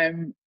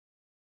time,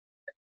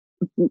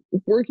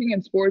 working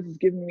in sports has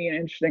given me an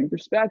interesting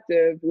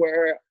perspective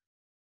where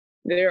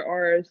there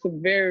are some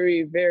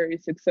very, very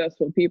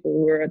successful people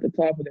who are at the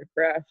top of their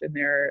craft and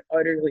they're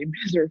utterly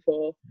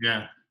miserable.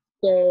 Yeah.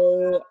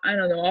 So I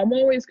don't know. I'm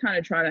always kind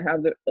of trying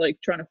to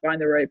trying to find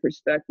the right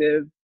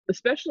perspective,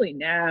 especially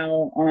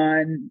now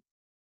on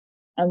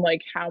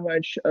like how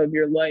much of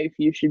your life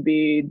you should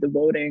be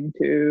devoting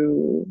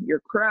to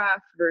your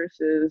craft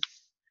versus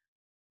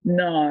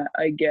not,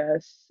 I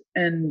guess.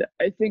 And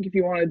I think if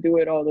you want to do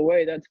it all the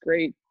way, that's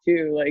great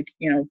too. Like,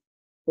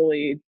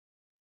 fully,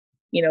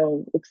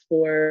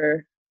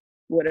 explore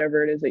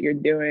whatever it is that you're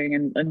doing,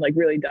 and like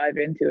really dive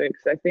into it.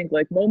 Because I think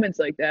like moments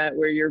like that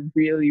where you're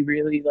really,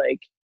 really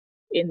like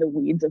in the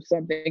weeds of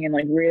something and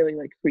like really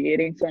like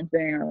creating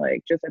something, or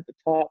like just at the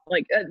top,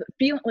 like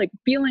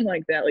feeling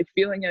like that, like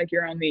feeling like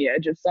you're on the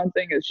edge of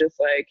something is just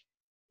like,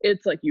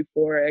 it's like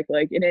euphoric,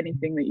 like in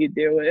anything that you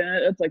do.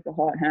 And it's like the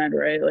hot hand,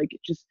 right? Like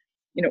it just,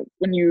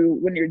 when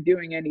you're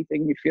doing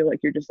anything, you feel like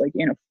you're just like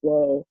in a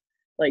flow,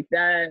 like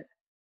that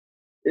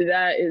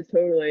is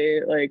totally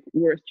like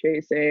worth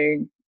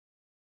chasing.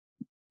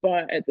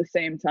 But at the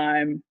same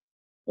time,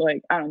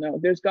 like, I don't know,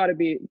 there's got to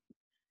be,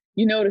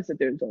 you notice that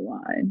there's a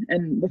line.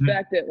 And the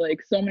fact that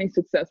like so many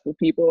successful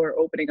people are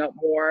opening up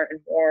more and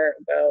more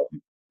about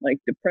like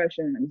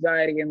depression,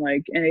 anxiety, and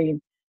like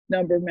any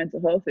number of mental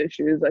health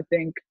issues, I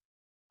think,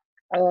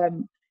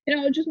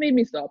 it just made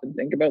me stop and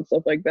think about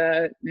stuff like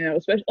that,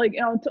 especially like,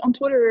 on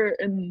Twitter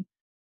and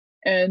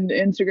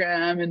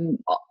Instagram, and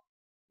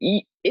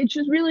it's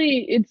just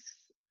really, it's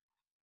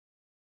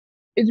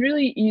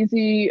really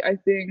easy, I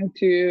think,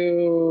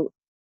 to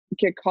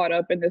get caught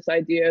up in this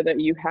idea that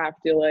you have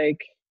to like,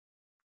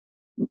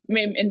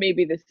 and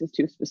maybe this is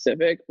too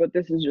specific, but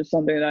this is just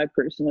something that I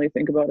personally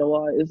think about a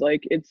lot, is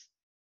like, it's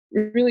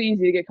really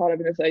easy to get caught up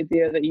in this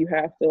idea that you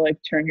have to like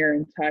turn your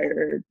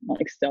entire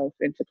like self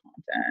into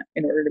content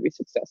in order to be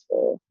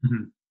successful.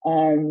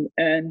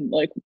 And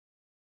like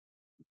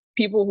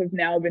people have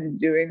now been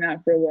doing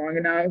that for long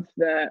enough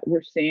that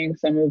we're seeing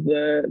some of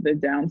the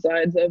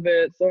downsides of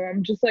it. So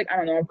I'm just like, I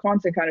don't know, I'm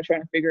constantly kind of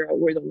trying to figure out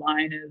where the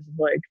line is,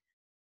 like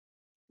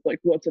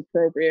what's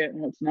appropriate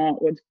and what's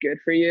not, what's good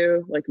for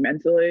you like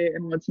mentally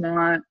and what's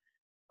not.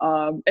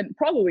 And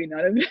probably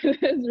none of it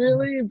is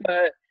really,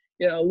 but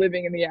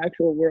living in the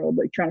actual world,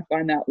 like trying to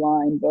find that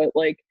line. But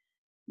like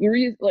the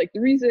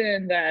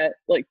reason that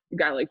like a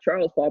guy like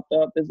Charles popped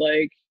up is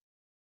like,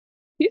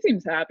 he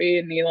seems happy,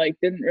 and he like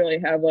didn't really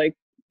have like,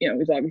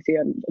 he's obviously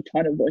had a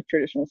ton of like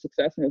traditional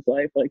success in his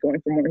life, like going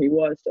from where he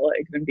was to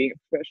like then being a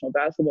professional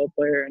basketball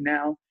player, and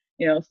now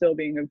still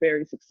being a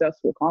very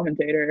successful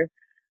commentator.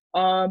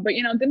 But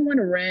didn't win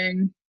a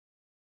ring,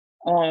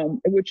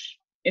 which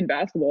in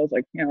basketball is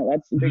like,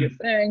 that's the biggest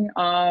thing.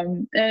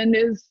 And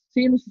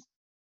seems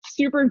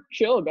super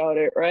chill about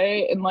it,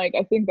 right? And like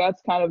I think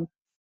that's kind of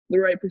the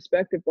right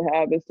perspective to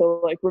have, is to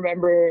like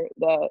remember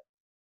that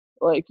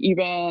like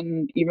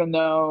even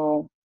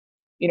though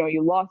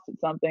you lost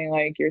at something,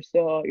 like you're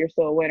still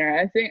a winner.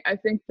 I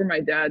think for my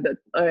dad that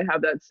I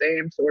have that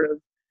same sort of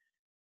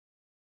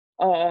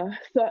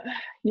so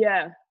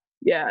yeah.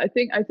 I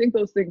think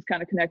those things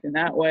kind of connect in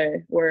that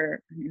way,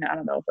 where I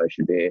don't know if I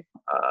should be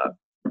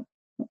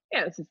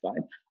yeah, this is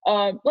fine.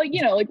 Like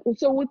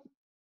so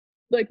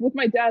with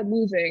my dad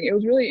losing, it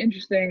was really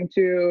interesting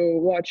to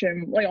watch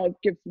him. Like, I'll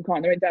give some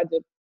context. My dad's a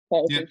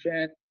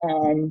politician.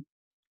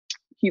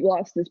 He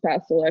lost this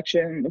past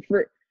election.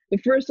 The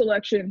first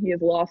election he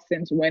has lost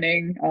since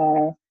winning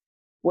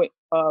his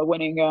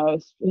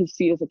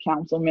seat as a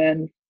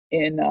councilman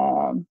in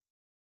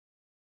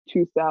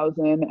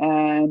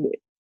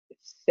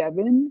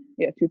 2007.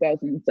 Yeah,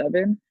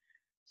 2007.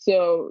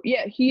 So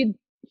yeah, he'd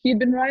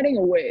been riding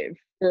a wave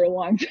for a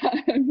long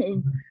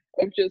time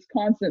of just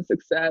constant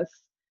success.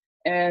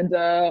 And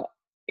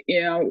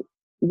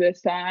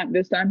this time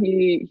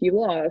he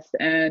lost,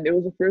 and it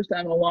was the first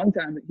time in a long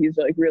time that he's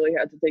like really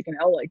had to take an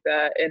L like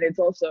that. And it's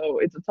a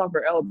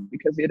tougher L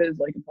because it is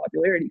like a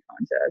popularity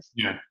contest.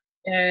 Yeah.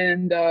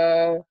 And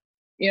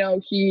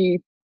he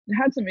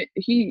had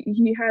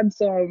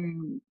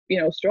some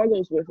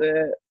struggles with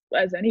it,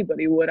 as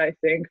anybody would, I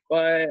think.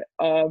 But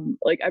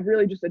like I've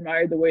really just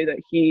admired the way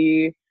that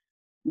he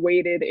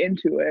waded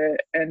into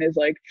it and is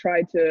like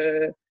tried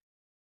to,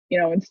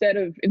 instead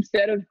of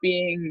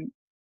being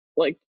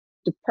like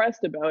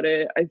depressed about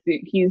it, I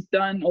think he's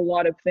done a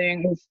lot of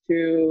things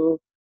to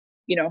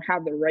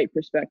have the right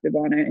perspective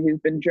on it. He's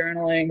been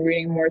journaling,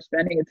 reading more,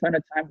 spending a ton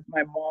of time with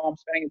my mom,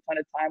 spending a ton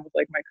of time with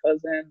like my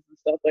cousins and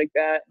stuff like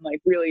that, and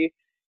like really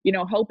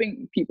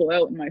helping people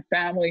out in my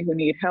family who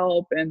need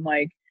help, and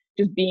like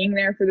just being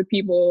there for the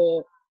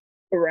people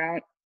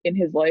around in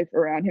his life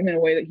around him in a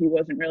way that he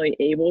wasn't really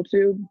able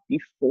to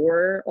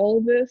before all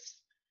of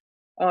this.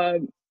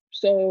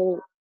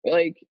 So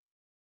like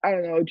I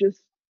don't know,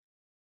 just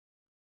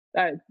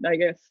I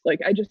guess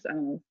like I don't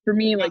know. For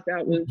me, like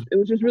it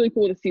was just really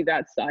cool to see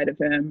that side of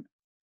him.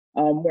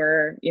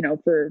 Where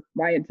for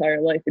my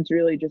entire life, it's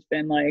really just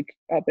been like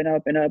up and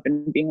up and up,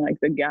 and being like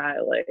the guy.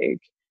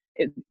 Like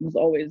it was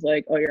always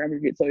like, oh, your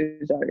Immigrants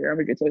always are. Your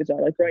Immigrants always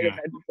are. Like right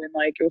ahead, and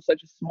like it was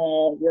such a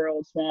small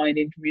world, small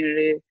Indian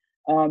community.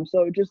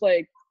 So just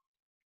like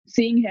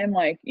seeing him,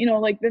 like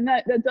like then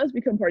that does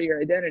become part of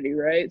your identity,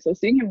 right? So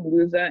seeing him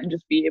lose that and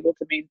just be able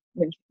to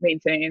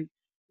maintain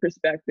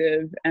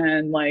perspective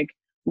and like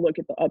look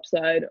at the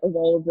upside of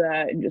all of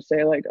that and just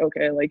say like,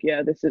 okay, like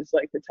yeah, this is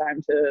like the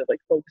time to like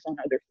focus on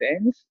other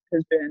things,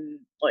 has been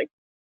like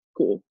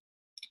cool.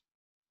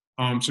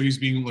 So he's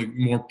being like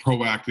more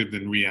proactive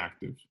than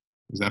reactive.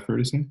 Is that fair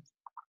to say?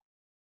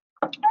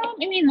 I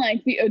mean,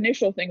 like the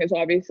initial thing is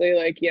obviously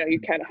like, you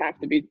kind of have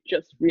to be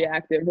just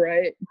reactive,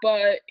 right?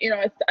 But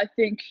I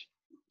think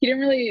he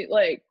didn't really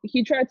like,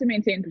 he tried to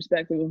maintain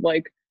perspective of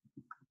like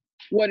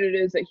what it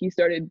is that he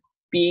started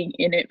being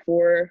in it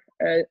for,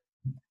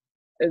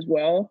 as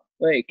well.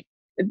 Like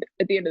at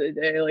the end of the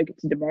day, like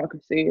it's a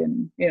democracy,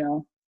 and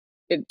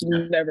it's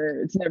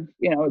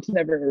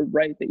never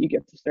right that you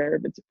get to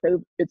serve. It's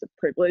a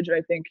privilege.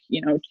 I think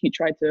he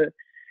tried to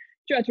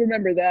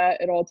remember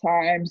that at all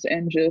times,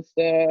 and just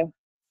be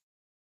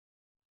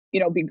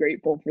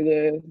grateful for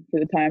the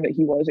time that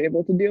he was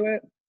able to do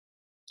it.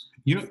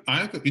 I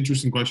have an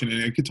interesting question,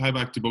 and it could tie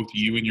back to both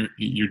you and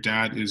your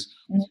dad. Is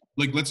Mhm.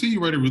 like, let's say you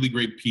write a really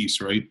great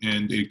piece, right?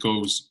 And it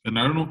goes, and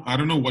I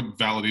don't know what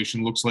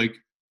validation looks like,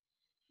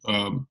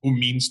 or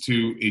means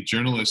to a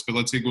journalist, but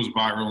let's say it goes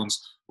viral and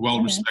it's well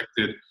Mhm.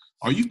 respected.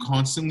 Are you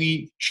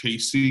constantly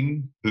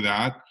chasing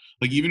that?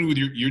 Like, even with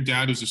your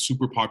dad is a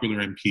super popular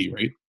MP,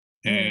 right?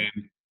 Mhm.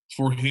 And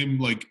for him,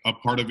 like, a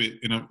part of it,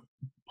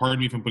 pardon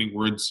me if I'm putting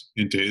words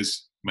into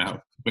his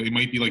mouth, but it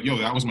might be like, yo,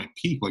 that was my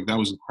peak, like that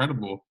was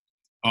incredible.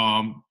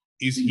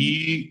 Is Mhm.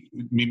 he,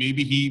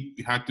 maybe he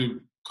had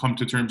to come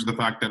to terms with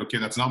the fact that, okay,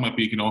 that's not my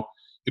peak, it'll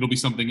be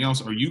something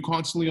else. Are you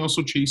constantly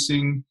also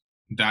chasing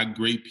that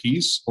great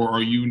piece, or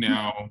are you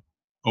now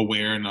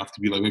aware enough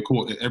to be like,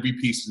 cool, every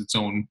piece is its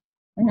own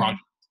project?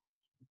 Mhm.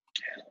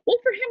 Well,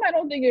 for him, I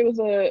don't think it was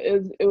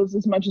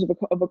as much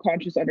of a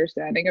conscious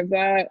understanding of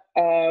that,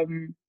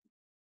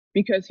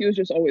 because he was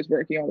just always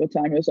working all the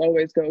time. It was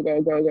always go, go,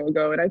 go, go,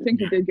 go. And I think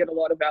he Yeah. did get a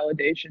lot of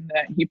validation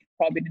that he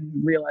probably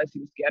didn't realize he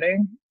was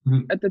getting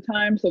Mhm. at the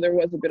time. So there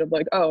was a bit of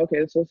like, oh,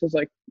 okay, so this is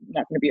like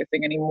not going to be a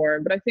thing anymore.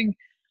 But I think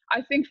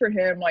for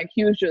him, like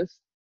he was just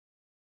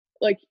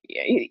like,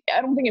 I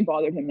don't think it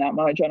bothered him that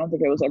much. I don't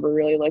think it was ever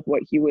really like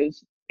what he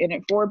was in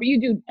it for. But you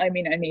do, I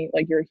mean,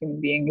 like you're a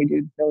human being, you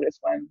do notice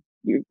when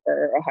you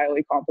are a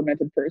highly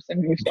complimented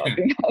person, you stop Yeah.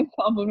 being highly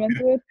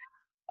complimented.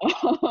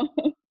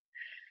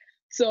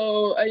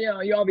 So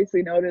you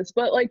obviously notice,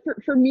 but like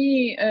for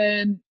me,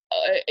 and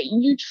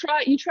you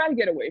try to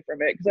get away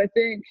from it, because I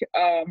think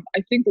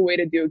the way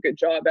to do a good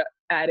job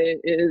at it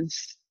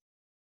is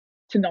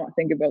to not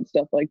think about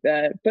stuff like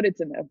that. But it's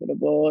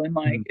inevitable, and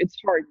like Mhm. it's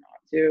hard not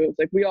to. It's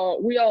like we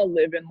all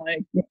live in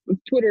like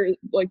Twitter in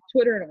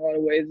a lot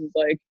of ways is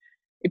like,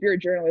 if you're a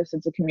journalist,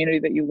 it's a community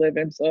that you live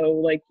in. So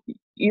like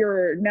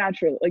you're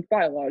natural, like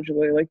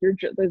biologically, like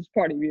there's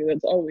part of you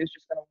that's always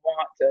just gonna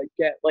want to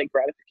get like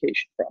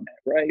gratification from it,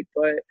 right?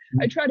 But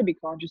I try to be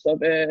conscious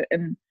of it,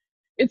 and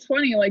it's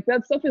funny, like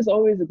that stuff has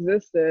always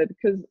existed,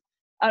 because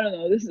I don't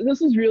know, this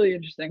was really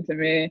interesting to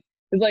me.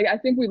 It's like I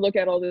think we look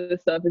at all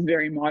this stuff as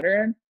very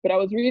modern, but I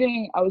was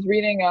reading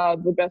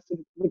The Best of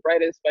the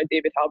Brightest by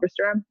David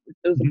Halberstam. It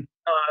was a Mhm.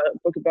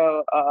 book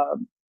about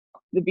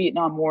the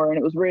Vietnam War, and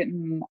it was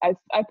written. I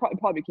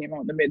probably came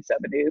out in the mid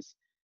 70s.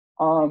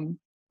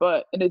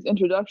 But in his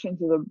introduction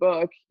to the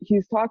book,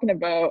 he's talking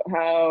about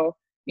how,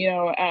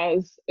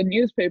 as a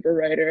newspaper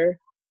writer,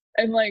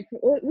 and like,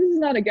 well, this is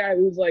not a guy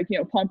who's like,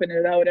 pumping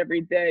it out every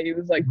day. He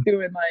was like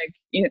doing like,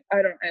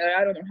 I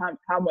don't know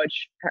how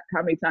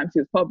many times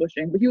he was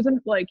publishing, but he was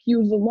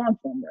a long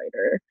form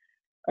writer.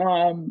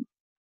 Um,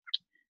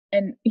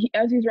 and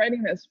as he's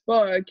writing this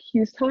book,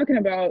 he's talking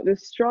about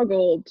this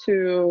struggle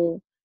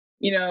to,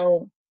 you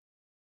know,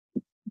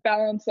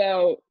 balance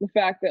out the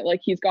fact that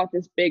like he's got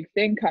this big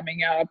thing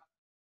coming up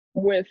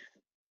with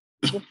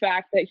the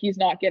fact that he's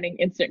not getting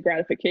instant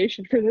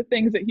gratification for the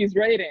things that he's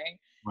writing.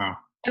 Wow.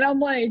 And I'm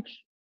like,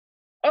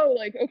 oh,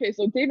 like, okay,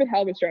 so David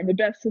Halberstam, the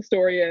best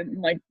historian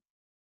in like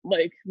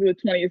the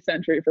 20th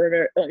century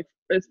for like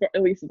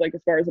at least like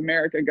as far as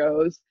America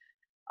goes,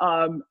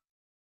 um,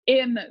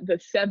 in the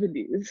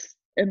 70s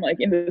and like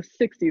in the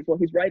 60s while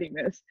he's writing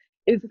this,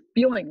 is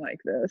feeling like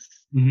this.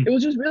 It Mhm.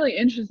 was just really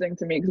interesting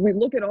to me, because we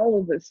look at all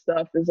of this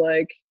stuff as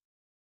like,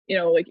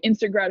 like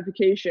instant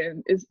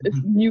gratification is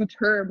Mhm. new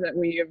term that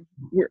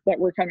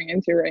we're coming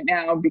into right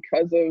now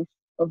because of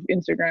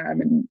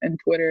Instagram and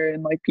Twitter,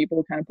 and like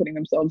people kind of putting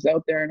themselves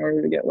out there in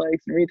order to get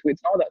likes and retweets and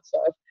all that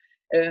stuff.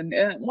 And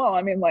well,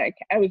 I mean, like,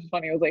 I was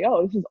funny. I was like,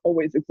 oh, this has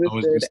always I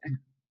was existed. just,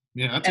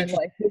 yeah, that's And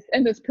interesting.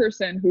 like this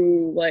person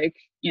who like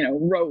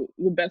wrote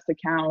the best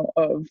account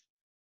of,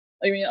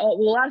 I mean, the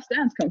Last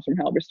Dance comes from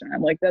Halberstam.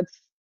 Like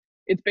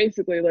it's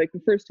basically like the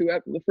first two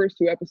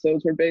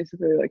episodes were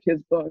basically like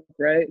his book,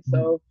 right? Mhm.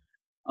 So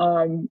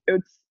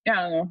it's, yeah,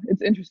 I don't know,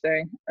 it's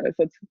interesting. So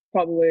it's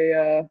probably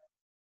a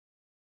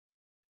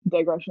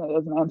digression that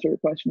doesn't answer your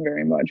question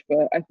very much,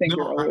 but I think No,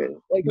 you're always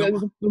like, no,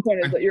 the point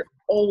is I, that you're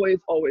always,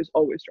 always,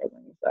 always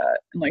struggling with that,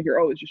 and like you're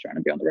always just trying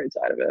to be on the right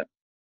side of it.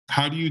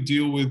 how do you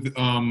deal with,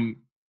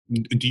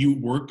 do you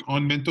work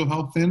on mental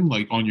health then,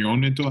 like on your own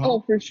mental health?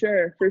 Oh, for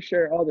sure,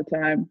 all the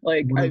time.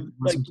 Like I What are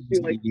like some just things do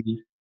that like, you do?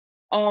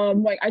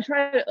 like I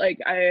try to like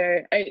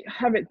I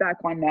have it back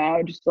on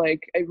now. Just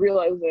like I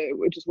realized that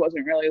it just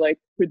wasn't really like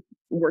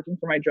working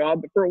for my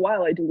job. But for a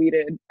while, I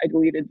deleted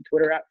the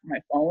Twitter app from my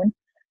phone.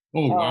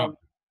 Oh, wow. Um,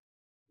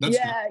 That's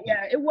good. yeah,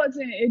 yeah, it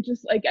wasn't. It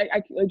just like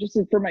I just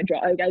for my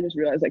job. Like I just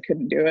realized I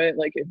couldn't do it.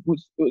 Like it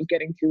was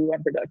getting too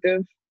unproductive.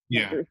 Like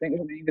Yeah. there were things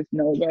I needed to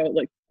know about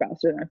like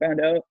faster than I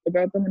found out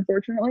about them,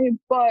 unfortunately.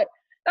 But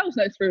that was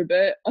nice for a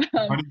bit.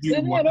 Why did you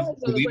Then why yeah, did you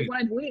also delete like it? when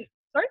I deleted,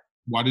 sorry.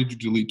 Why did you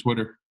delete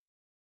Twitter?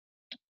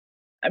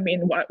 I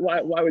mean,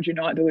 why would you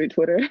not delete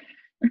Twitter?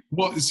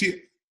 Well,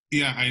 see,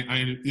 yeah,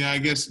 I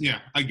guess, yeah,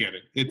 I get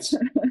it. It's,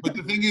 but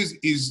the thing is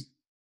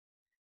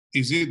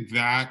it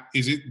that,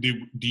 is it,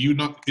 do you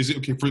not, is it,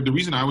 okay, for the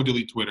reason I would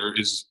delete Twitter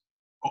is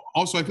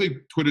also, I feel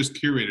like Twitter's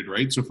curated,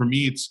 right? So for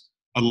me, it's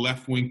a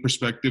left wing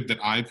perspective that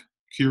I've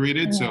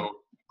curated. Mhm, So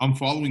I'm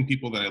following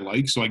people that I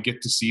like. So I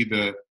get to see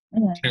the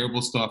mhm,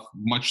 terrible stuff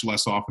much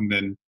less often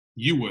than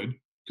you would.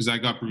 Because I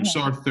got Bruce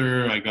mhm.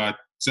 Arthur, I got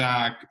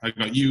Zach, I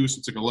got you. So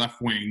it's like a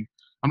left wing.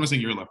 I'm not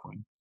saying you're left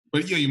wing,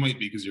 but yeah, you might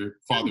be because your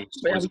father But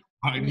stores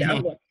behind, you yeah,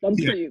 know. I'm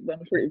Yeah.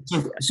 pretty,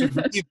 So,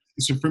 yeah.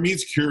 so for me,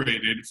 it's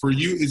curated. For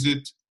you, is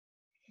it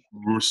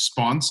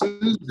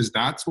responses? Is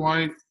that's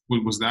why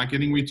was that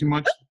getting way too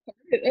much?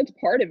 That's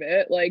part of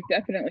it. Like,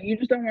 definitely, you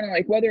just don't want to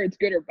like whether it's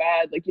good or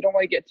bad. Like, you don't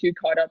want to get too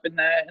caught up in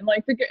that. And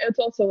like, it's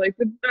also like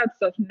the bad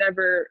stuff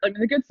never. I mean,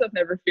 the good stuff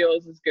never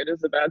feels as good as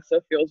the bad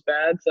stuff feels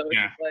bad. So it's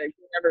Yeah. just like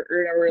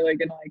you're never really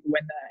gonna like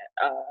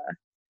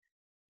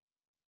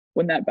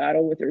win that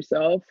battle with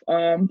yourself.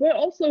 But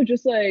also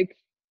just like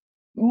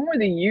more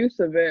the use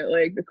of it,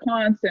 like the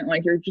constant,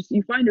 like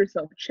you find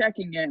yourself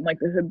checking it, like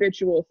the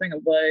habitual thing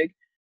of like,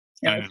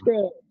 I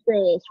know.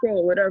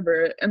 scroll,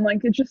 whatever. And like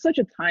it's just such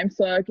a time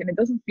suck and it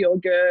doesn't feel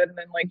good. And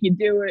then like you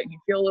do it and you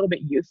feel a little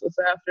bit useless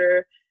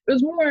after. It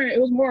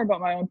was more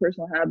about my own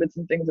personal habits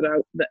and things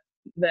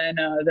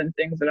than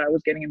things that I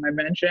was getting in my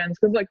mentions.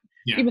 Cause like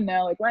Yeah. even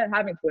now, like when I'm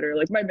having Twitter,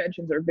 like my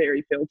mentions are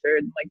very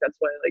filtered. And like that's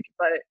why like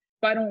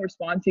if I don't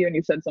respond to you and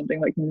you said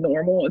something like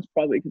normal, it's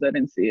probably because I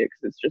didn't see it.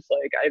 Cause it's just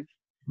like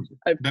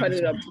I've That cut is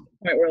it up to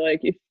the point where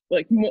like if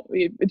like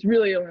it's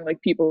really only like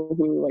people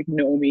who like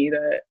know me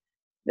that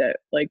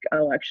like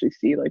I'll actually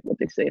see like what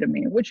they say to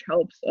me, which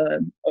helps a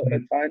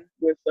Mhm. ton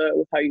with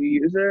how you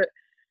use it.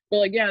 But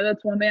like yeah,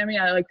 that's one thing. I mean,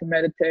 I like to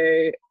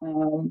meditate.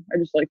 I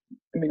just like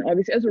I mean,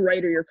 obviously as a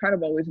writer, you're kind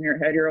of always in your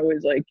head. You're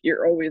always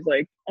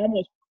like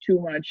almost too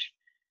much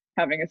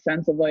having a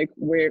sense of like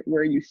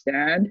where you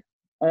stand.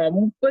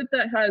 But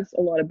that has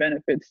a lot of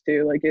benefits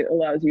too. Like it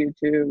allows you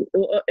to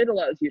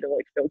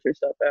like filter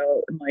stuff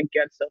out and like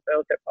get stuff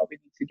out that probably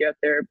needs to get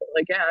there. But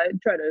like yeah, I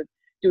try to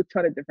do a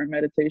ton of different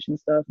meditation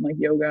stuff and like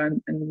yoga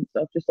and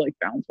stuff just to, like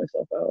balance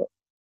myself out.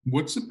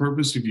 What's the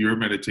purpose of your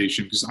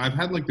meditation? Because I've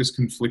had like this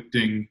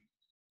conflicting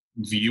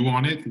view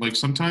on it. Like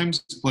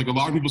sometimes, like a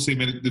lot of people say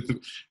that the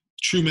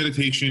true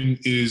meditation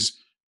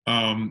is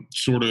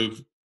sort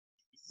of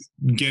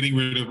getting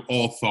rid of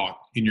all thought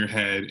in your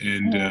head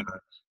and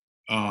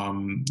Mm-hmm.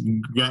 um,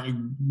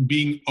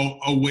 being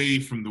away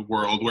from the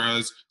world.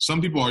 Whereas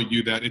some people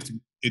argue that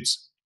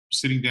it's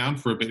sitting down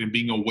for a bit and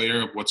being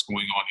aware of what's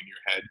going on in your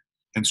head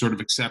and sort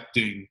of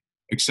accepting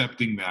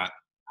that.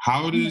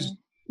 How Mm-hmm. does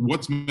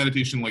what's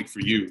meditation like for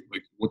you?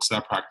 Like, what's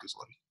that practice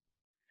like?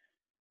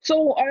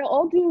 So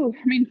I'll do.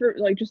 I mean, for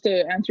like just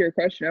to answer your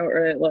question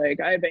outright, like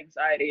I have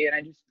anxiety,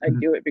 and I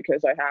Mhm. do it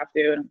because I have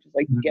to, and I'm just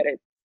like Mhm. get it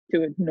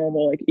to a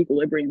normal like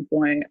equilibrium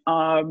point.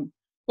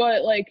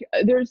 But like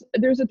there's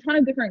a ton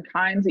of different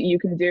kinds that you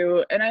can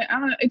do, and I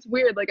don't. It's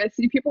weird. Like I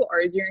see people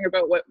arguing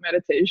about what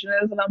meditation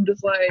is, and I'm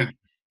just like,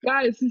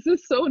 guys, this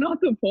is so not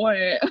the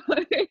point.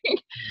 Like,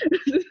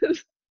 this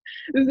is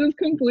this is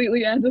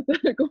completely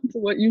antithetical to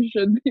what you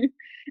should be.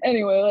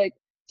 Anyway, like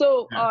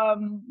so Yeah.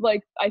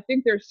 like I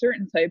think there's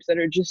certain types that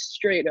are just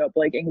straight up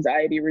like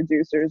anxiety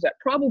reducers that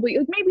probably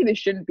like maybe they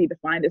shouldn't be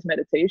defined as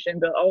meditation,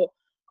 but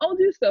I'll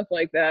do stuff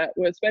like that,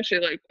 especially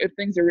like if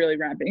things are really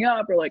ramping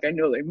up or like I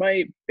know they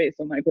might based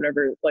on like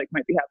whatever like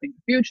might be happening in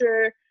the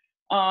future.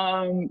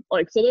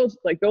 Like so those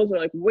are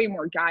like way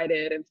more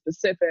guided and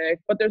specific,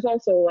 but there's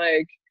also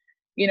like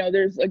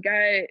there's a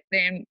guy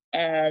named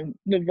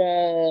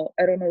Naval.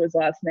 I don't know his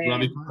last name,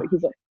 but Radhika?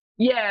 he's like,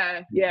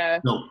 yeah, yeah,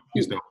 No,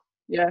 he's he, dope.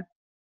 yeah.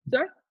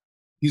 Sorry?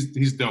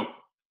 He's dope.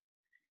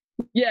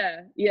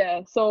 Yeah,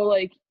 yeah. So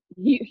like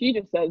he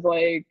just says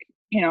like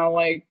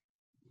like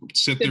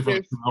Sit there sit for there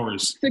like 2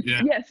 hours.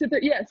 Yeah.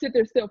 sit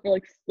there still for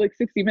like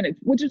 60 minutes,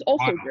 which is Wow.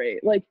 also great.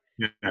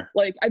 Yeah.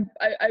 Like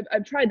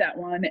I've tried that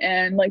one,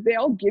 and like they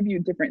all give you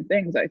different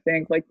things. I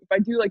think like if I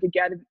do like a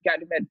guided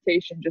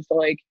meditation just to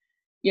like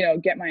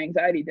get my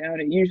anxiety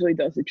down, it usually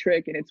does the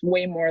trick, and it's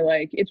way more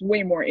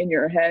in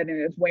your head, and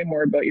it's way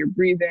more about your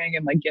breathing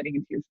and like getting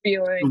into your So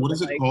feelings what and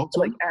is it called?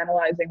 like Sorry.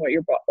 analyzing what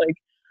your like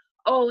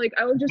like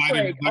I was just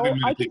like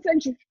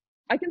Guided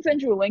I can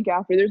send you a link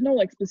after. There's no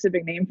like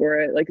specific name for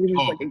it. Like there's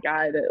just Oh, like a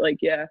guy that like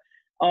yeah.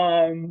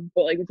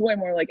 But like it's way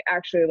more like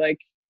actually like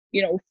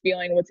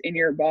feeling what's in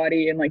your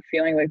body and like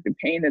feeling like the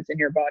pain that's in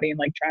your body and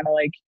like trying to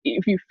like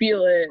if you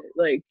feel it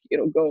like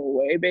it'll go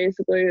away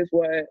basically is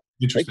what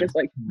interesting.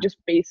 like just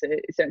face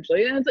it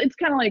essentially. And it's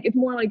kind of like it's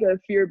more like a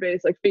fear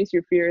based like face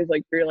your fears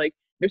like you're like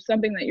there's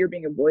something that you're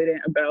being avoidant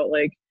about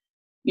like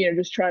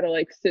just try to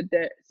like sit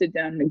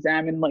down and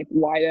examine like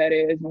why that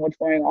is and what's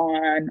going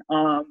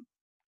on.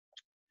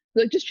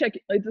 Like just check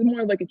like it's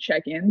more like a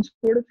check-in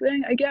sort of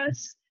thing, I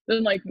guess.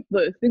 Then like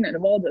the thing that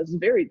Naval does is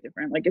very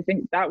different. Like I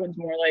think that one's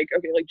more like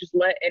okay, like just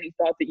let any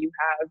thought that you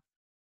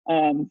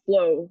have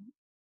flow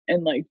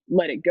and like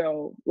let it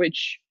go,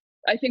 which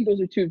I think those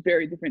are two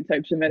very different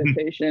types of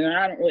meditation, and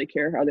I don't really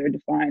care how they're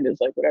defined as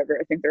like whatever.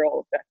 I think they're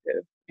all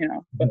effective, you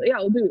know. But yeah,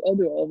 I'll do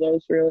all of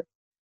those really.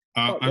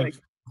 But like,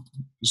 I've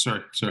sorry,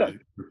 go, sorry.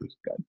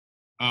 go.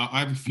 I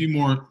have a few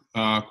more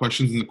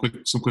questions and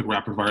some quick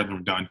rapid fire, and we're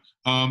done.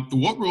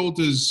 What role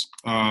does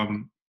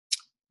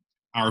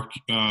our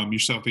your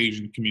South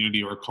Asian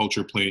community or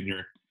culture play in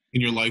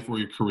your life or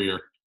your career?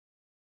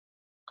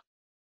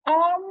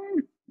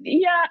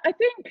 Yeah,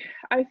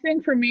 I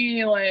think for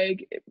me,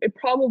 like it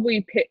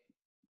probably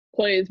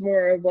plays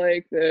more of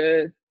like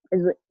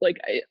like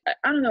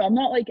I don't know. I'm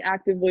not like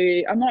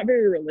actively. I'm not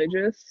very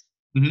religious,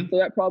 Hmm. so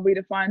that probably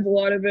defines a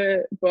lot of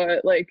it.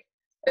 But like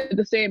at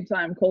the same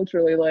time,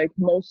 culturally, like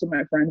most of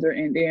my friends are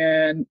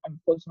Indian. I'm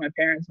close to my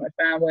parents, my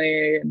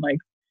family, and like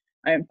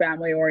I am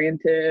family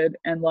oriented,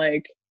 and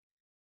like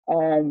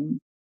um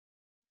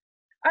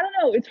I don't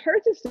know. It's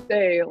hard to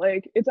say.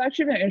 Like, it's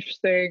actually been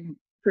interesting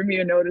for me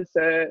to notice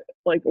that,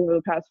 like, over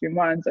the past few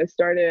months, I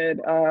started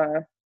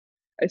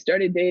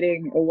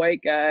dating a white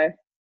guy.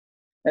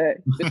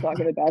 Just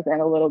talking in the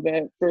background a little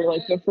bit for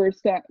like the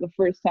first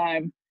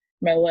time in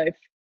my life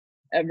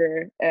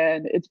ever,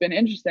 and it's been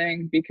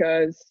interesting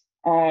because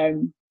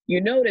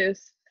you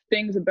notice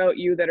things about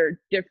you that are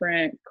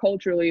different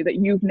culturally that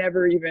you've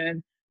never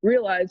even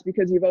realized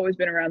because you've always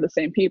been around the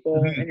same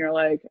people, and Hmm. you're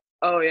like,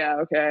 oh yeah,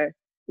 okay,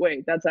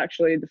 wait, that's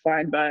actually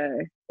defined by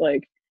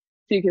like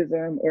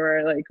Sikhism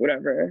or like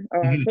whatever.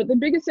 Hmm. But the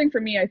biggest thing for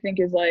me, I think,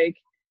 is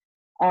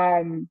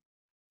um,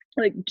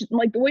 like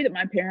the way that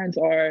my parents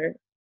are.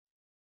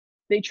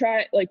 They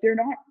try like they're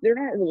not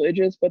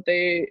religious, but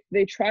they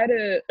try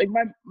to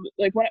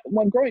like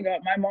when growing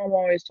up, my mom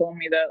always told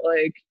me that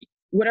like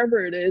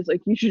whatever it is,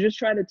 like you should just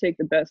try to take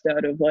the best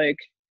out of like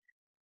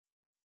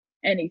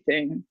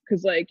anything,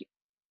 because like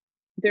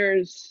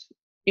there's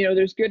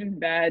there's good and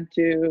bad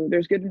to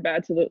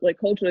the like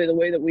culturally the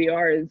way that we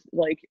are is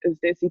like as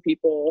Desi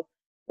people,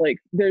 like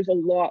there's a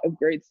lot of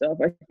great stuff.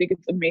 I think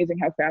it's amazing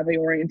how family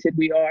oriented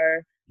we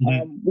are.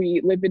 Hmm.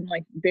 We live in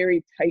like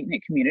very tight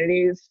knit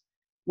communities,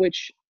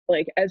 which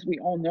like as we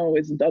all know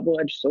is a double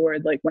edged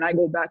sword. Like when I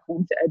go back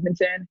home to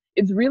Edmonton,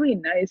 it's really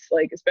nice,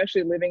 like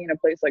especially living in a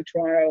place like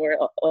Toronto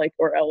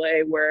or LA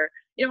where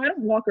I don't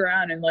walk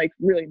around and like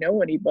really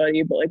know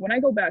anybody, but like when I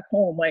go back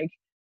home, like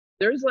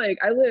there's like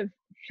I live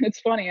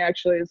it's funny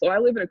actually. So I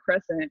live in a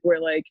crescent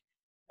where like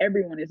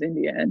everyone is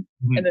Indian,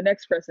 and the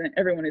next crescent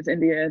everyone is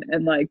Indian,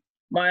 and like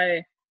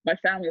my my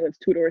family lives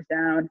two doors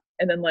down,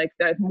 and then like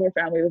I have more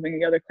family living in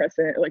the other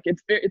crescent. Like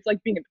it's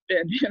like being in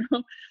a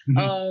bin, Hmm.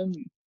 Um,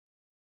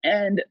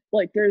 and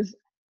like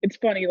it's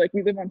funny, like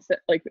we live on set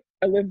like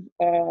I live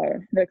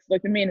next,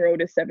 like the main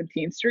road is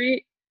 17th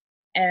Street,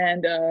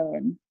 and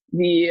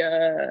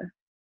the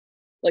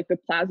like the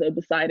plaza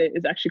beside it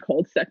is actually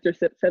called Sector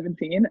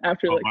 17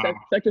 after Oh like wow.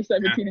 Sector Yeah.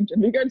 17 in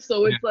Chandigarh.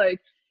 So Yeah. it's like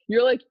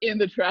you're like in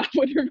the trap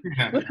when you're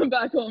Yeah. when I'm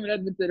back home in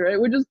Edmonton, right?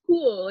 Which is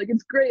cool. Like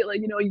it's great.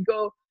 Like you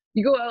go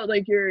out,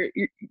 like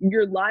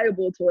you're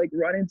liable to like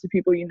run into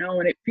people,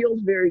 and it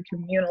feels very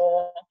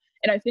communal,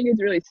 and I think it's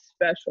really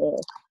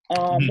special.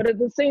 Mhm. But at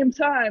the same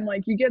time,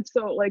 like you get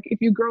so like if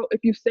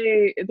you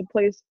stay at the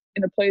place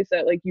in a place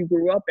that like you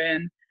grew up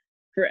in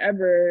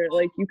forever,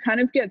 like you kind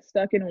of get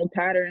stuck in old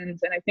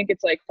patterns, and I think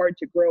it's like hard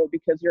to grow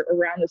because you're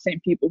around the same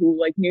people who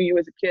like knew you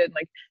as a kid.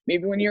 Like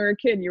maybe when you were a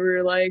kid you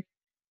were like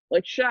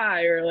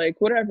shy or like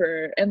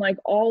whatever, and like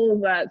all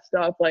of that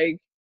stuff like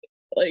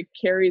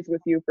carries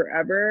with you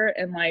forever,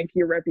 and like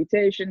your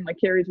reputation like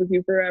carries with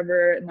you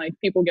forever, and like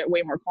people get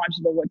way more conscious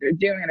about what they're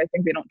doing, and I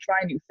think they don't try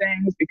new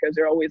things because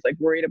they're always like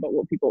worried about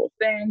what people will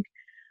think.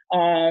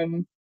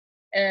 um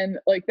and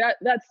like that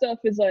stuff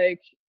is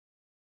like,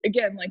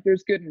 again, like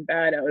there's good and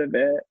bad out of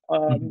it.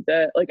 Mhm.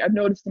 That like I've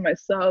noticed in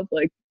myself,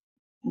 like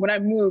when I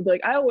moved,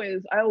 like I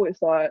always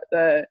thought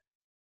that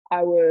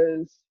I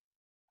was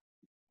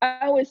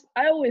I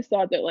always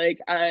thought that like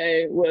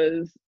I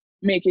was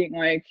making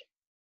like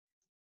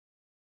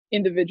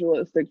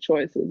individualistic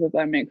choices, if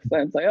that makes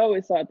sense. I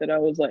always thought that I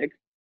was like,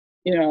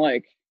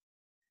 like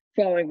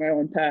following my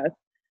own path.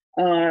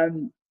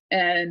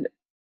 And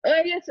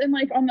I guess, and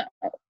like on the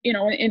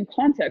in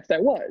context I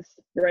was,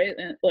 right?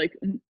 And like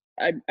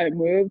I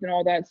moved and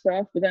all that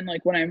stuff, but then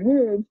like when I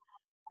moved,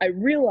 I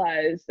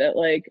realized that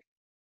like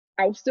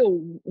I was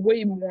still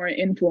way more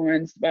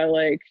influenced by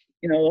like,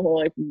 the whole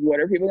like what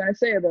are people gonna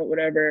say about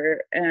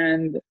whatever,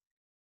 and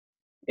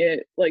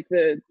it like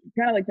the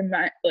kind of like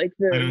like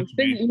I know the what you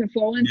thing mean. that you can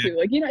fall Yeah. into,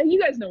 like you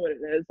guys know what it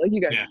is, like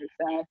you guys Yeah.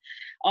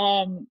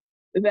 understand.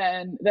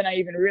 Then I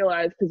even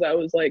realized, because I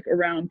was like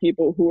around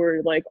people who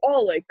were like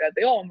all like that,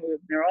 they all moved,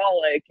 and they're all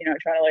like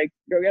trying to like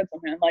go get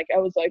something, and like I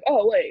was like,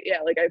 oh wait,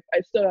 yeah, like I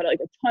still had like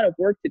a ton of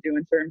work to do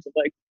in terms of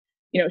like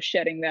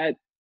shedding that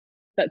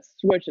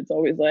switch. It's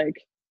always like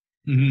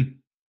Hmm.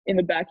 in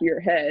the back of your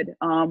head,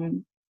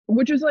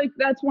 which is like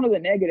that's one of the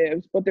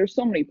negatives, but there's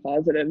so many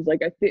positives.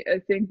 Like I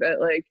think that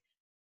like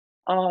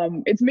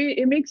it's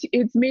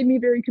made me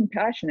very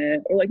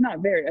compassionate, or like not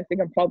very, I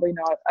think I'm probably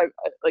not.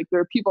 Like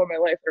there are people in my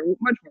life that are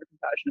much more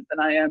compassionate than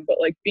I am, but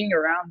like being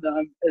around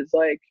them is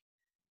like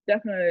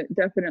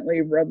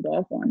definitely rubbed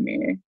off on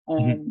me.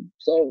 Hmm.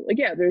 So like,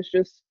 yeah, there's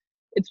just,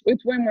 it's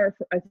way more,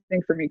 I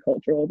think, for me,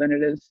 cultural than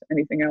it is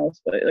anything else.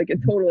 But like, it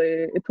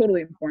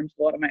totally informs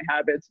a lot of my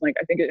habits. Like,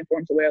 I think it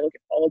informs the way I look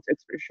at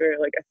politics for sure.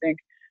 Like, I think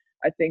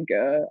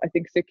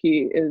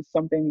Sikhi is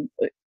something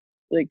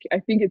like I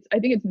think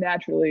it's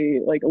naturally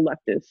like a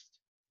leftist,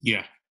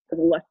 Yeah. a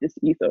leftist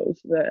ethos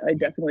that I Yeah.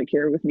 definitely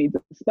carry with me,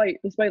 despite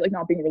like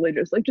not being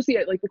religious. Like, just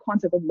yeah, like the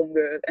concept of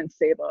linga and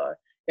seva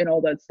and all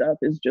that stuff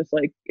is just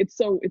like, it's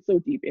so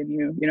deep in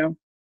you, you know.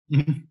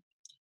 Mhm.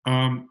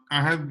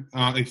 I have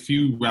a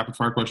few rapid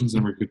fire questions,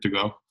 and we're good to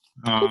go.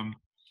 Um,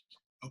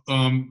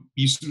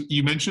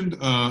 you mentioned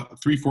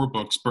 3, 4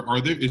 books, but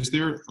is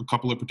there a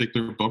couple of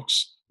particular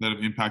books that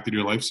have impacted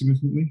your life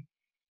significantly?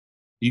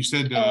 You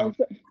said Uh,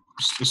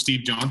 so,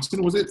 Steve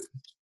Johnson, was it,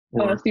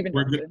 or Stephen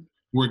Johnson.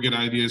 where good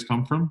ideas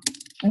come from?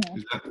 Uh-huh.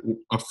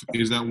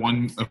 Is that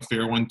one a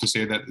fair one to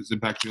say that has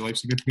impacted your life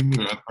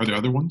significantly, or are there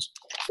other ones?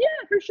 Yeah,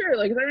 for sure.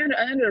 Like,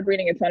 I ended up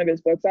reading a ton of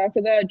his books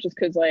after that, just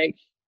because like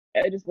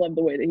I just love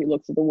the way that he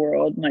looks at the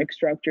world and like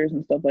structures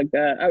and stuff like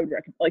that. I would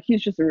recommend, like,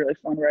 he's just a really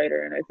fun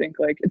writer, and I think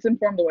like it's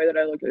informed the way that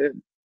I look at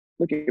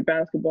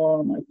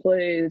basketball and like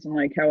plays and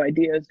like how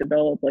ideas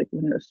develop like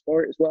within the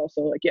sport as well.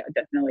 So like, yeah,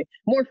 definitely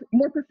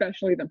more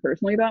professionally than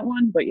personally, that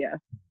one. But yeah.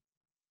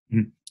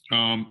 Mhm.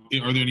 Are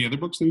there any other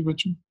books that you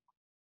mentioned?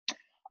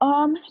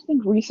 I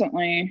think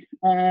recently,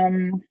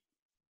 I'm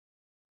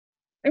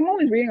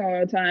always reading all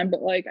the time,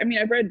 but like, I mean,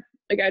 I've read,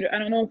 like, I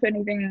don't know if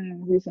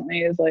anything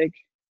recently is like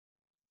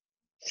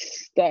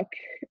stuck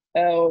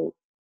out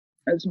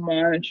as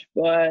much,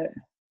 but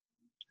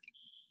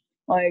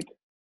like,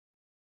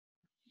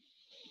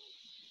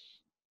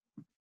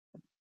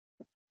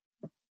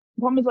 the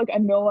problem is like, I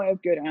know I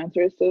have good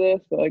answers to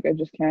this, but like, I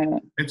just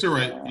can't. It's all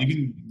right. You Um,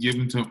 can give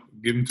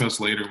them to us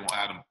later, and we'll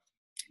add them.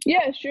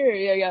 yeah, sure,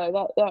 yeah,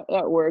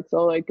 that works.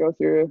 I'll like go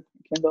through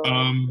Kindle or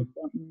Um,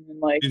 something, and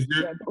like, is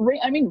yeah. there?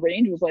 I mean,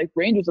 Range was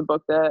a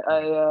book that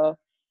I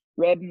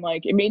read, and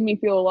like it made me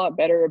feel a lot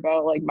better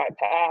about like my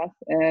path,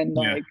 and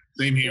Yeah, like,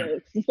 same yeah,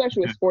 here.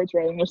 especially with sports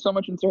writing, there's so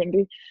much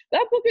uncertainty.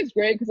 That book is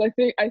great because I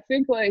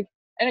think like,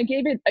 and I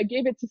gave it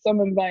to some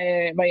of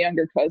my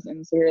younger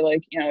cousins who are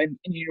like, in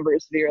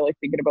university, or like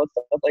thinking about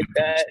stuff like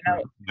that,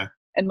 Yeah.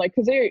 and like,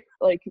 because they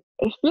like,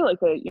 I feel like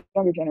the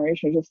younger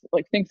generation just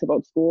like thinks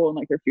about school and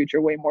like their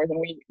future way more than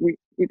we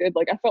did.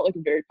 Like, I felt like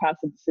a very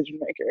passive decision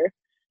maker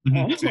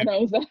Same. when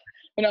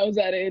I was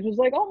that age. It was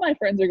like, all my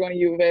friends are going to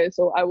U of A,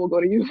 so I will go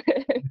to U of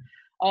A.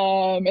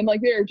 And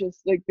like, they're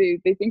just like, they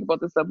think about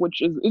this stuff,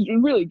 which is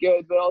really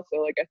good, but also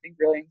like, I think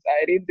really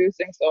anxiety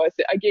inducing. So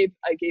I gave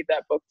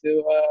that book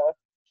to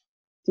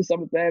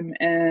some of them,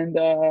 and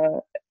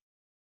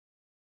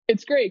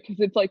it's great because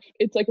it's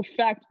like a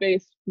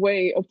fact-based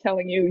way of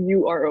telling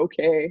you are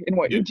okay in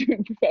what Yeah. you're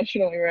doing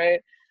professionally,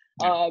 right?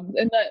 Yeah.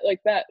 And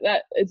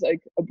that is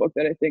like a book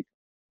that I think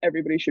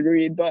everybody should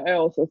read, but I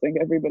also think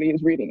everybody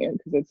is reading it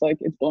because it's like,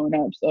 it's blowing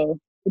up, so,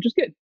 which is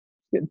good.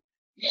 Good.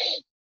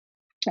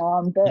 But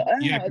I don't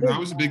Yeah, know, because other than that. I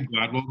was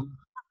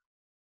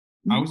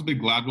a big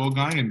Gladwell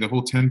guy, and the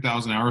whole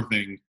 10,000 hour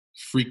thing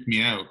freaked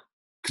me out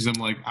because I'm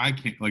like, I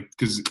can't, like,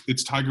 because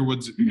it's Tiger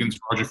Woods against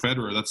Roger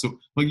Federer. That's so,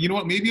 like, you know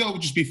what? Maybe I'll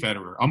just be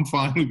Federer. I'm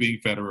fine with being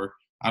Federer.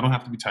 I don't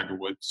have to be Tiger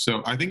Woods.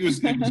 So I think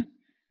it's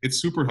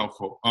super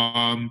helpful.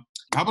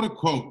 How about a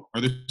quote?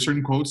 Are there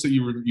certain quotes that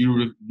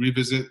you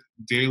revisit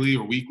daily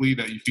or weekly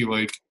that you feel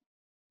like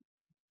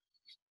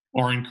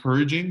are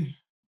encouraging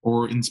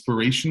or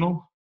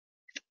inspirational?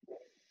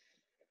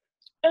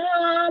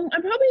 I'm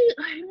probably,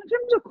 in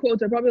terms of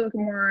quotes, I probably look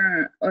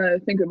more,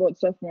 think about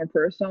stuff more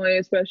personally,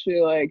 especially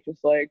like,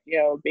 just like,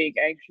 being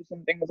anxious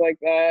and things like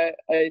that.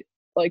 I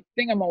like,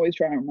 thing I'm always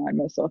trying to remind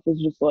myself is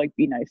just like,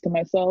 be nice to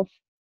myself.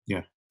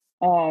 Yeah.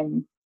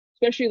 Um,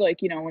 Especially like,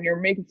 when you're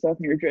making stuff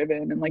and you're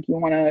driven and like you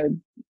want to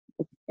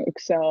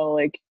excel,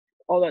 like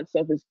all that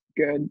stuff is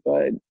good,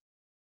 but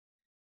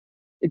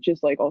it's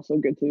just like also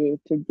good to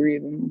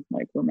breathe and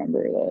like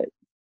remember that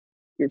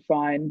you're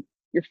fine.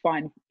 You're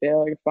fine if you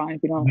fail. You're fine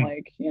if you don't Mhm.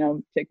 like,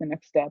 take the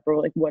next step or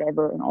like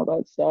whatever and all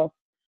that stuff.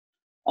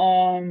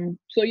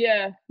 So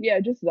yeah,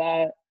 just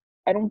that.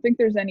 I don't think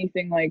there's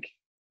anything like,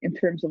 in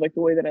terms of like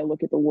the way that I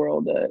look at the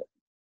world, that,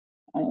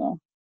 I don't know,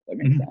 if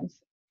that makes Mhm. sense.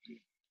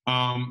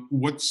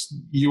 What's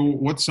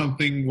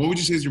something? What would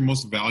you say is your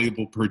most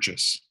valuable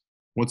purchase?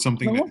 What's My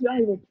something that? most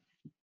valuable.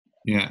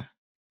 Yeah.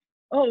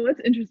 Oh, that's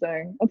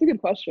interesting. That's a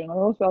good question. My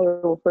most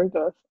valuable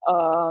purchase.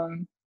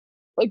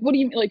 Like, what do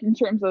you mean, like, in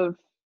terms of?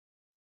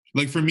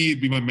 Like for me,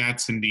 it'd be my Matt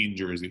Sundin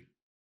jersey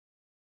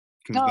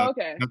because Oh,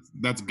 okay,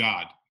 that's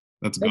God.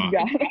 That's that's God.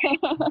 got.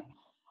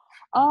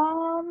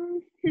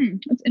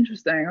 That's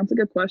interesting. That's a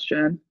good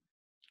question.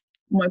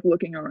 I'm like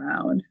looking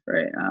around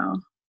right now.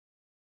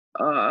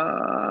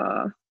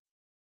 Uh,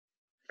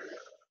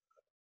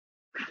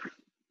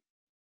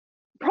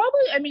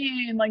 Probably. I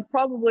mean, like,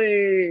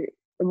 probably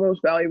the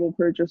most valuable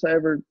purchase I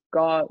ever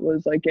got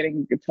was like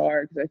getting a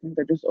guitar, because I think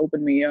that just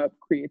opened me up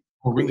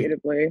Oh, really?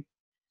 creatively.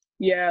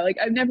 Yeah, like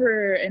I've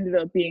never ended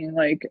up being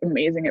like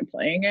amazing at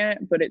playing it,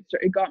 but it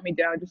got me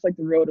down just like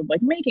the road of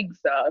like making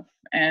stuff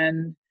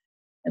and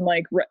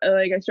like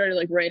I started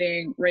like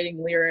writing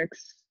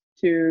lyrics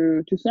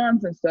to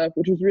songs and stuff,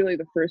 which was really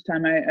the first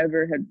time I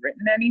ever had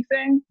written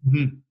anything.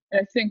 Mhm.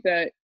 And I think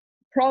that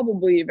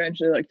probably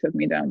eventually like took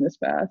me down this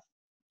path.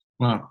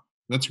 Wow,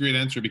 that's a great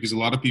answer because a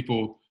lot of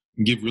people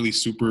give really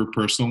super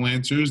personal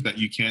answers that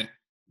you can't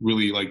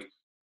really like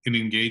an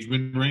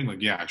engagement ring.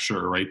 Like, yeah,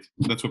 sure, right.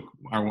 That's what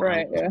I want.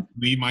 Right, yeah.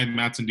 Leave my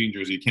Mats and Dean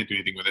jersey. You can't do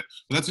anything with it.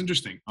 But that's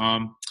interesting.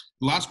 The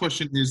last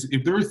question is: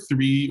 if there are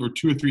three or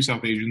two or three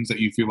South Asians that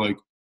you feel like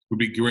would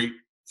be great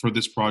for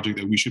this project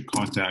that we should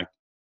contact,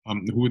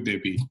 who would they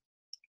be?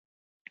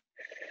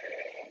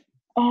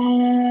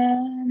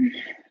 Um,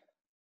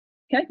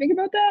 can I think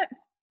about that?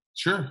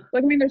 Sure.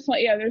 Like, I mean, there's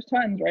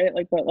tons, right?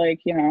 Like, but like,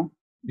 Yeah,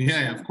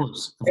 yeah, of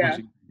course, of yeah,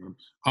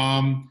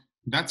 course.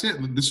 That's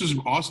it. This is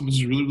awesome. This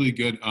is really, really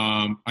good.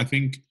 I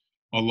think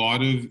a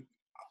lot of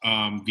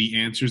the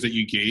answers that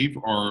you gave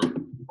are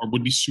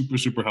would be super,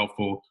 super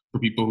helpful for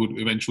people who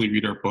eventually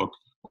read our book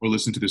or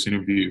listen to this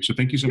interview. So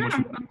thank you so yeah. much for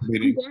I'm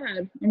participating.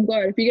 glad. I'm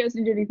glad. If you guys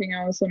need anything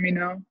else, let me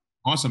know.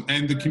 Awesome.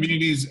 And the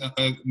community's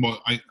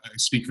well, I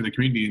speak for the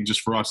community and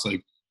just for us,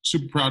 like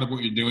super proud of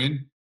what you're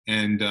doing,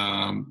 and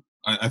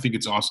I think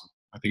it's awesome.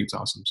 I think it's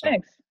awesome. So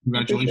Thanks. I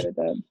congratulations.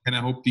 appreciate that. And I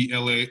hope the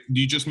LA.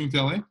 Do you just move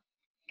to LA?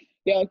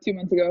 Yeah, like 2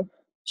 months ago.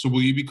 So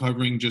will you be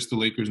covering just the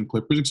Lakers and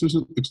Clippers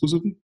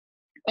exclusively?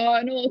 No,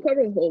 I'll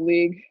cover the whole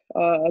league.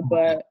 Okay.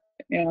 But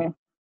yeah,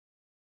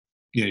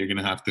 Yeah, you're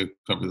gonna have to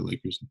cover the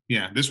Lakers.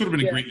 Yeah, this would have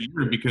been a yeah, great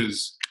year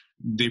because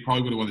they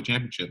probably would have won the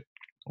championship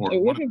or it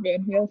one. would have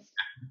been, yes.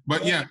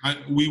 But yeah,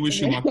 we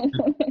wish you luck.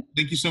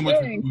 Thank you so much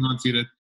for Thanks. coming on, Seerat.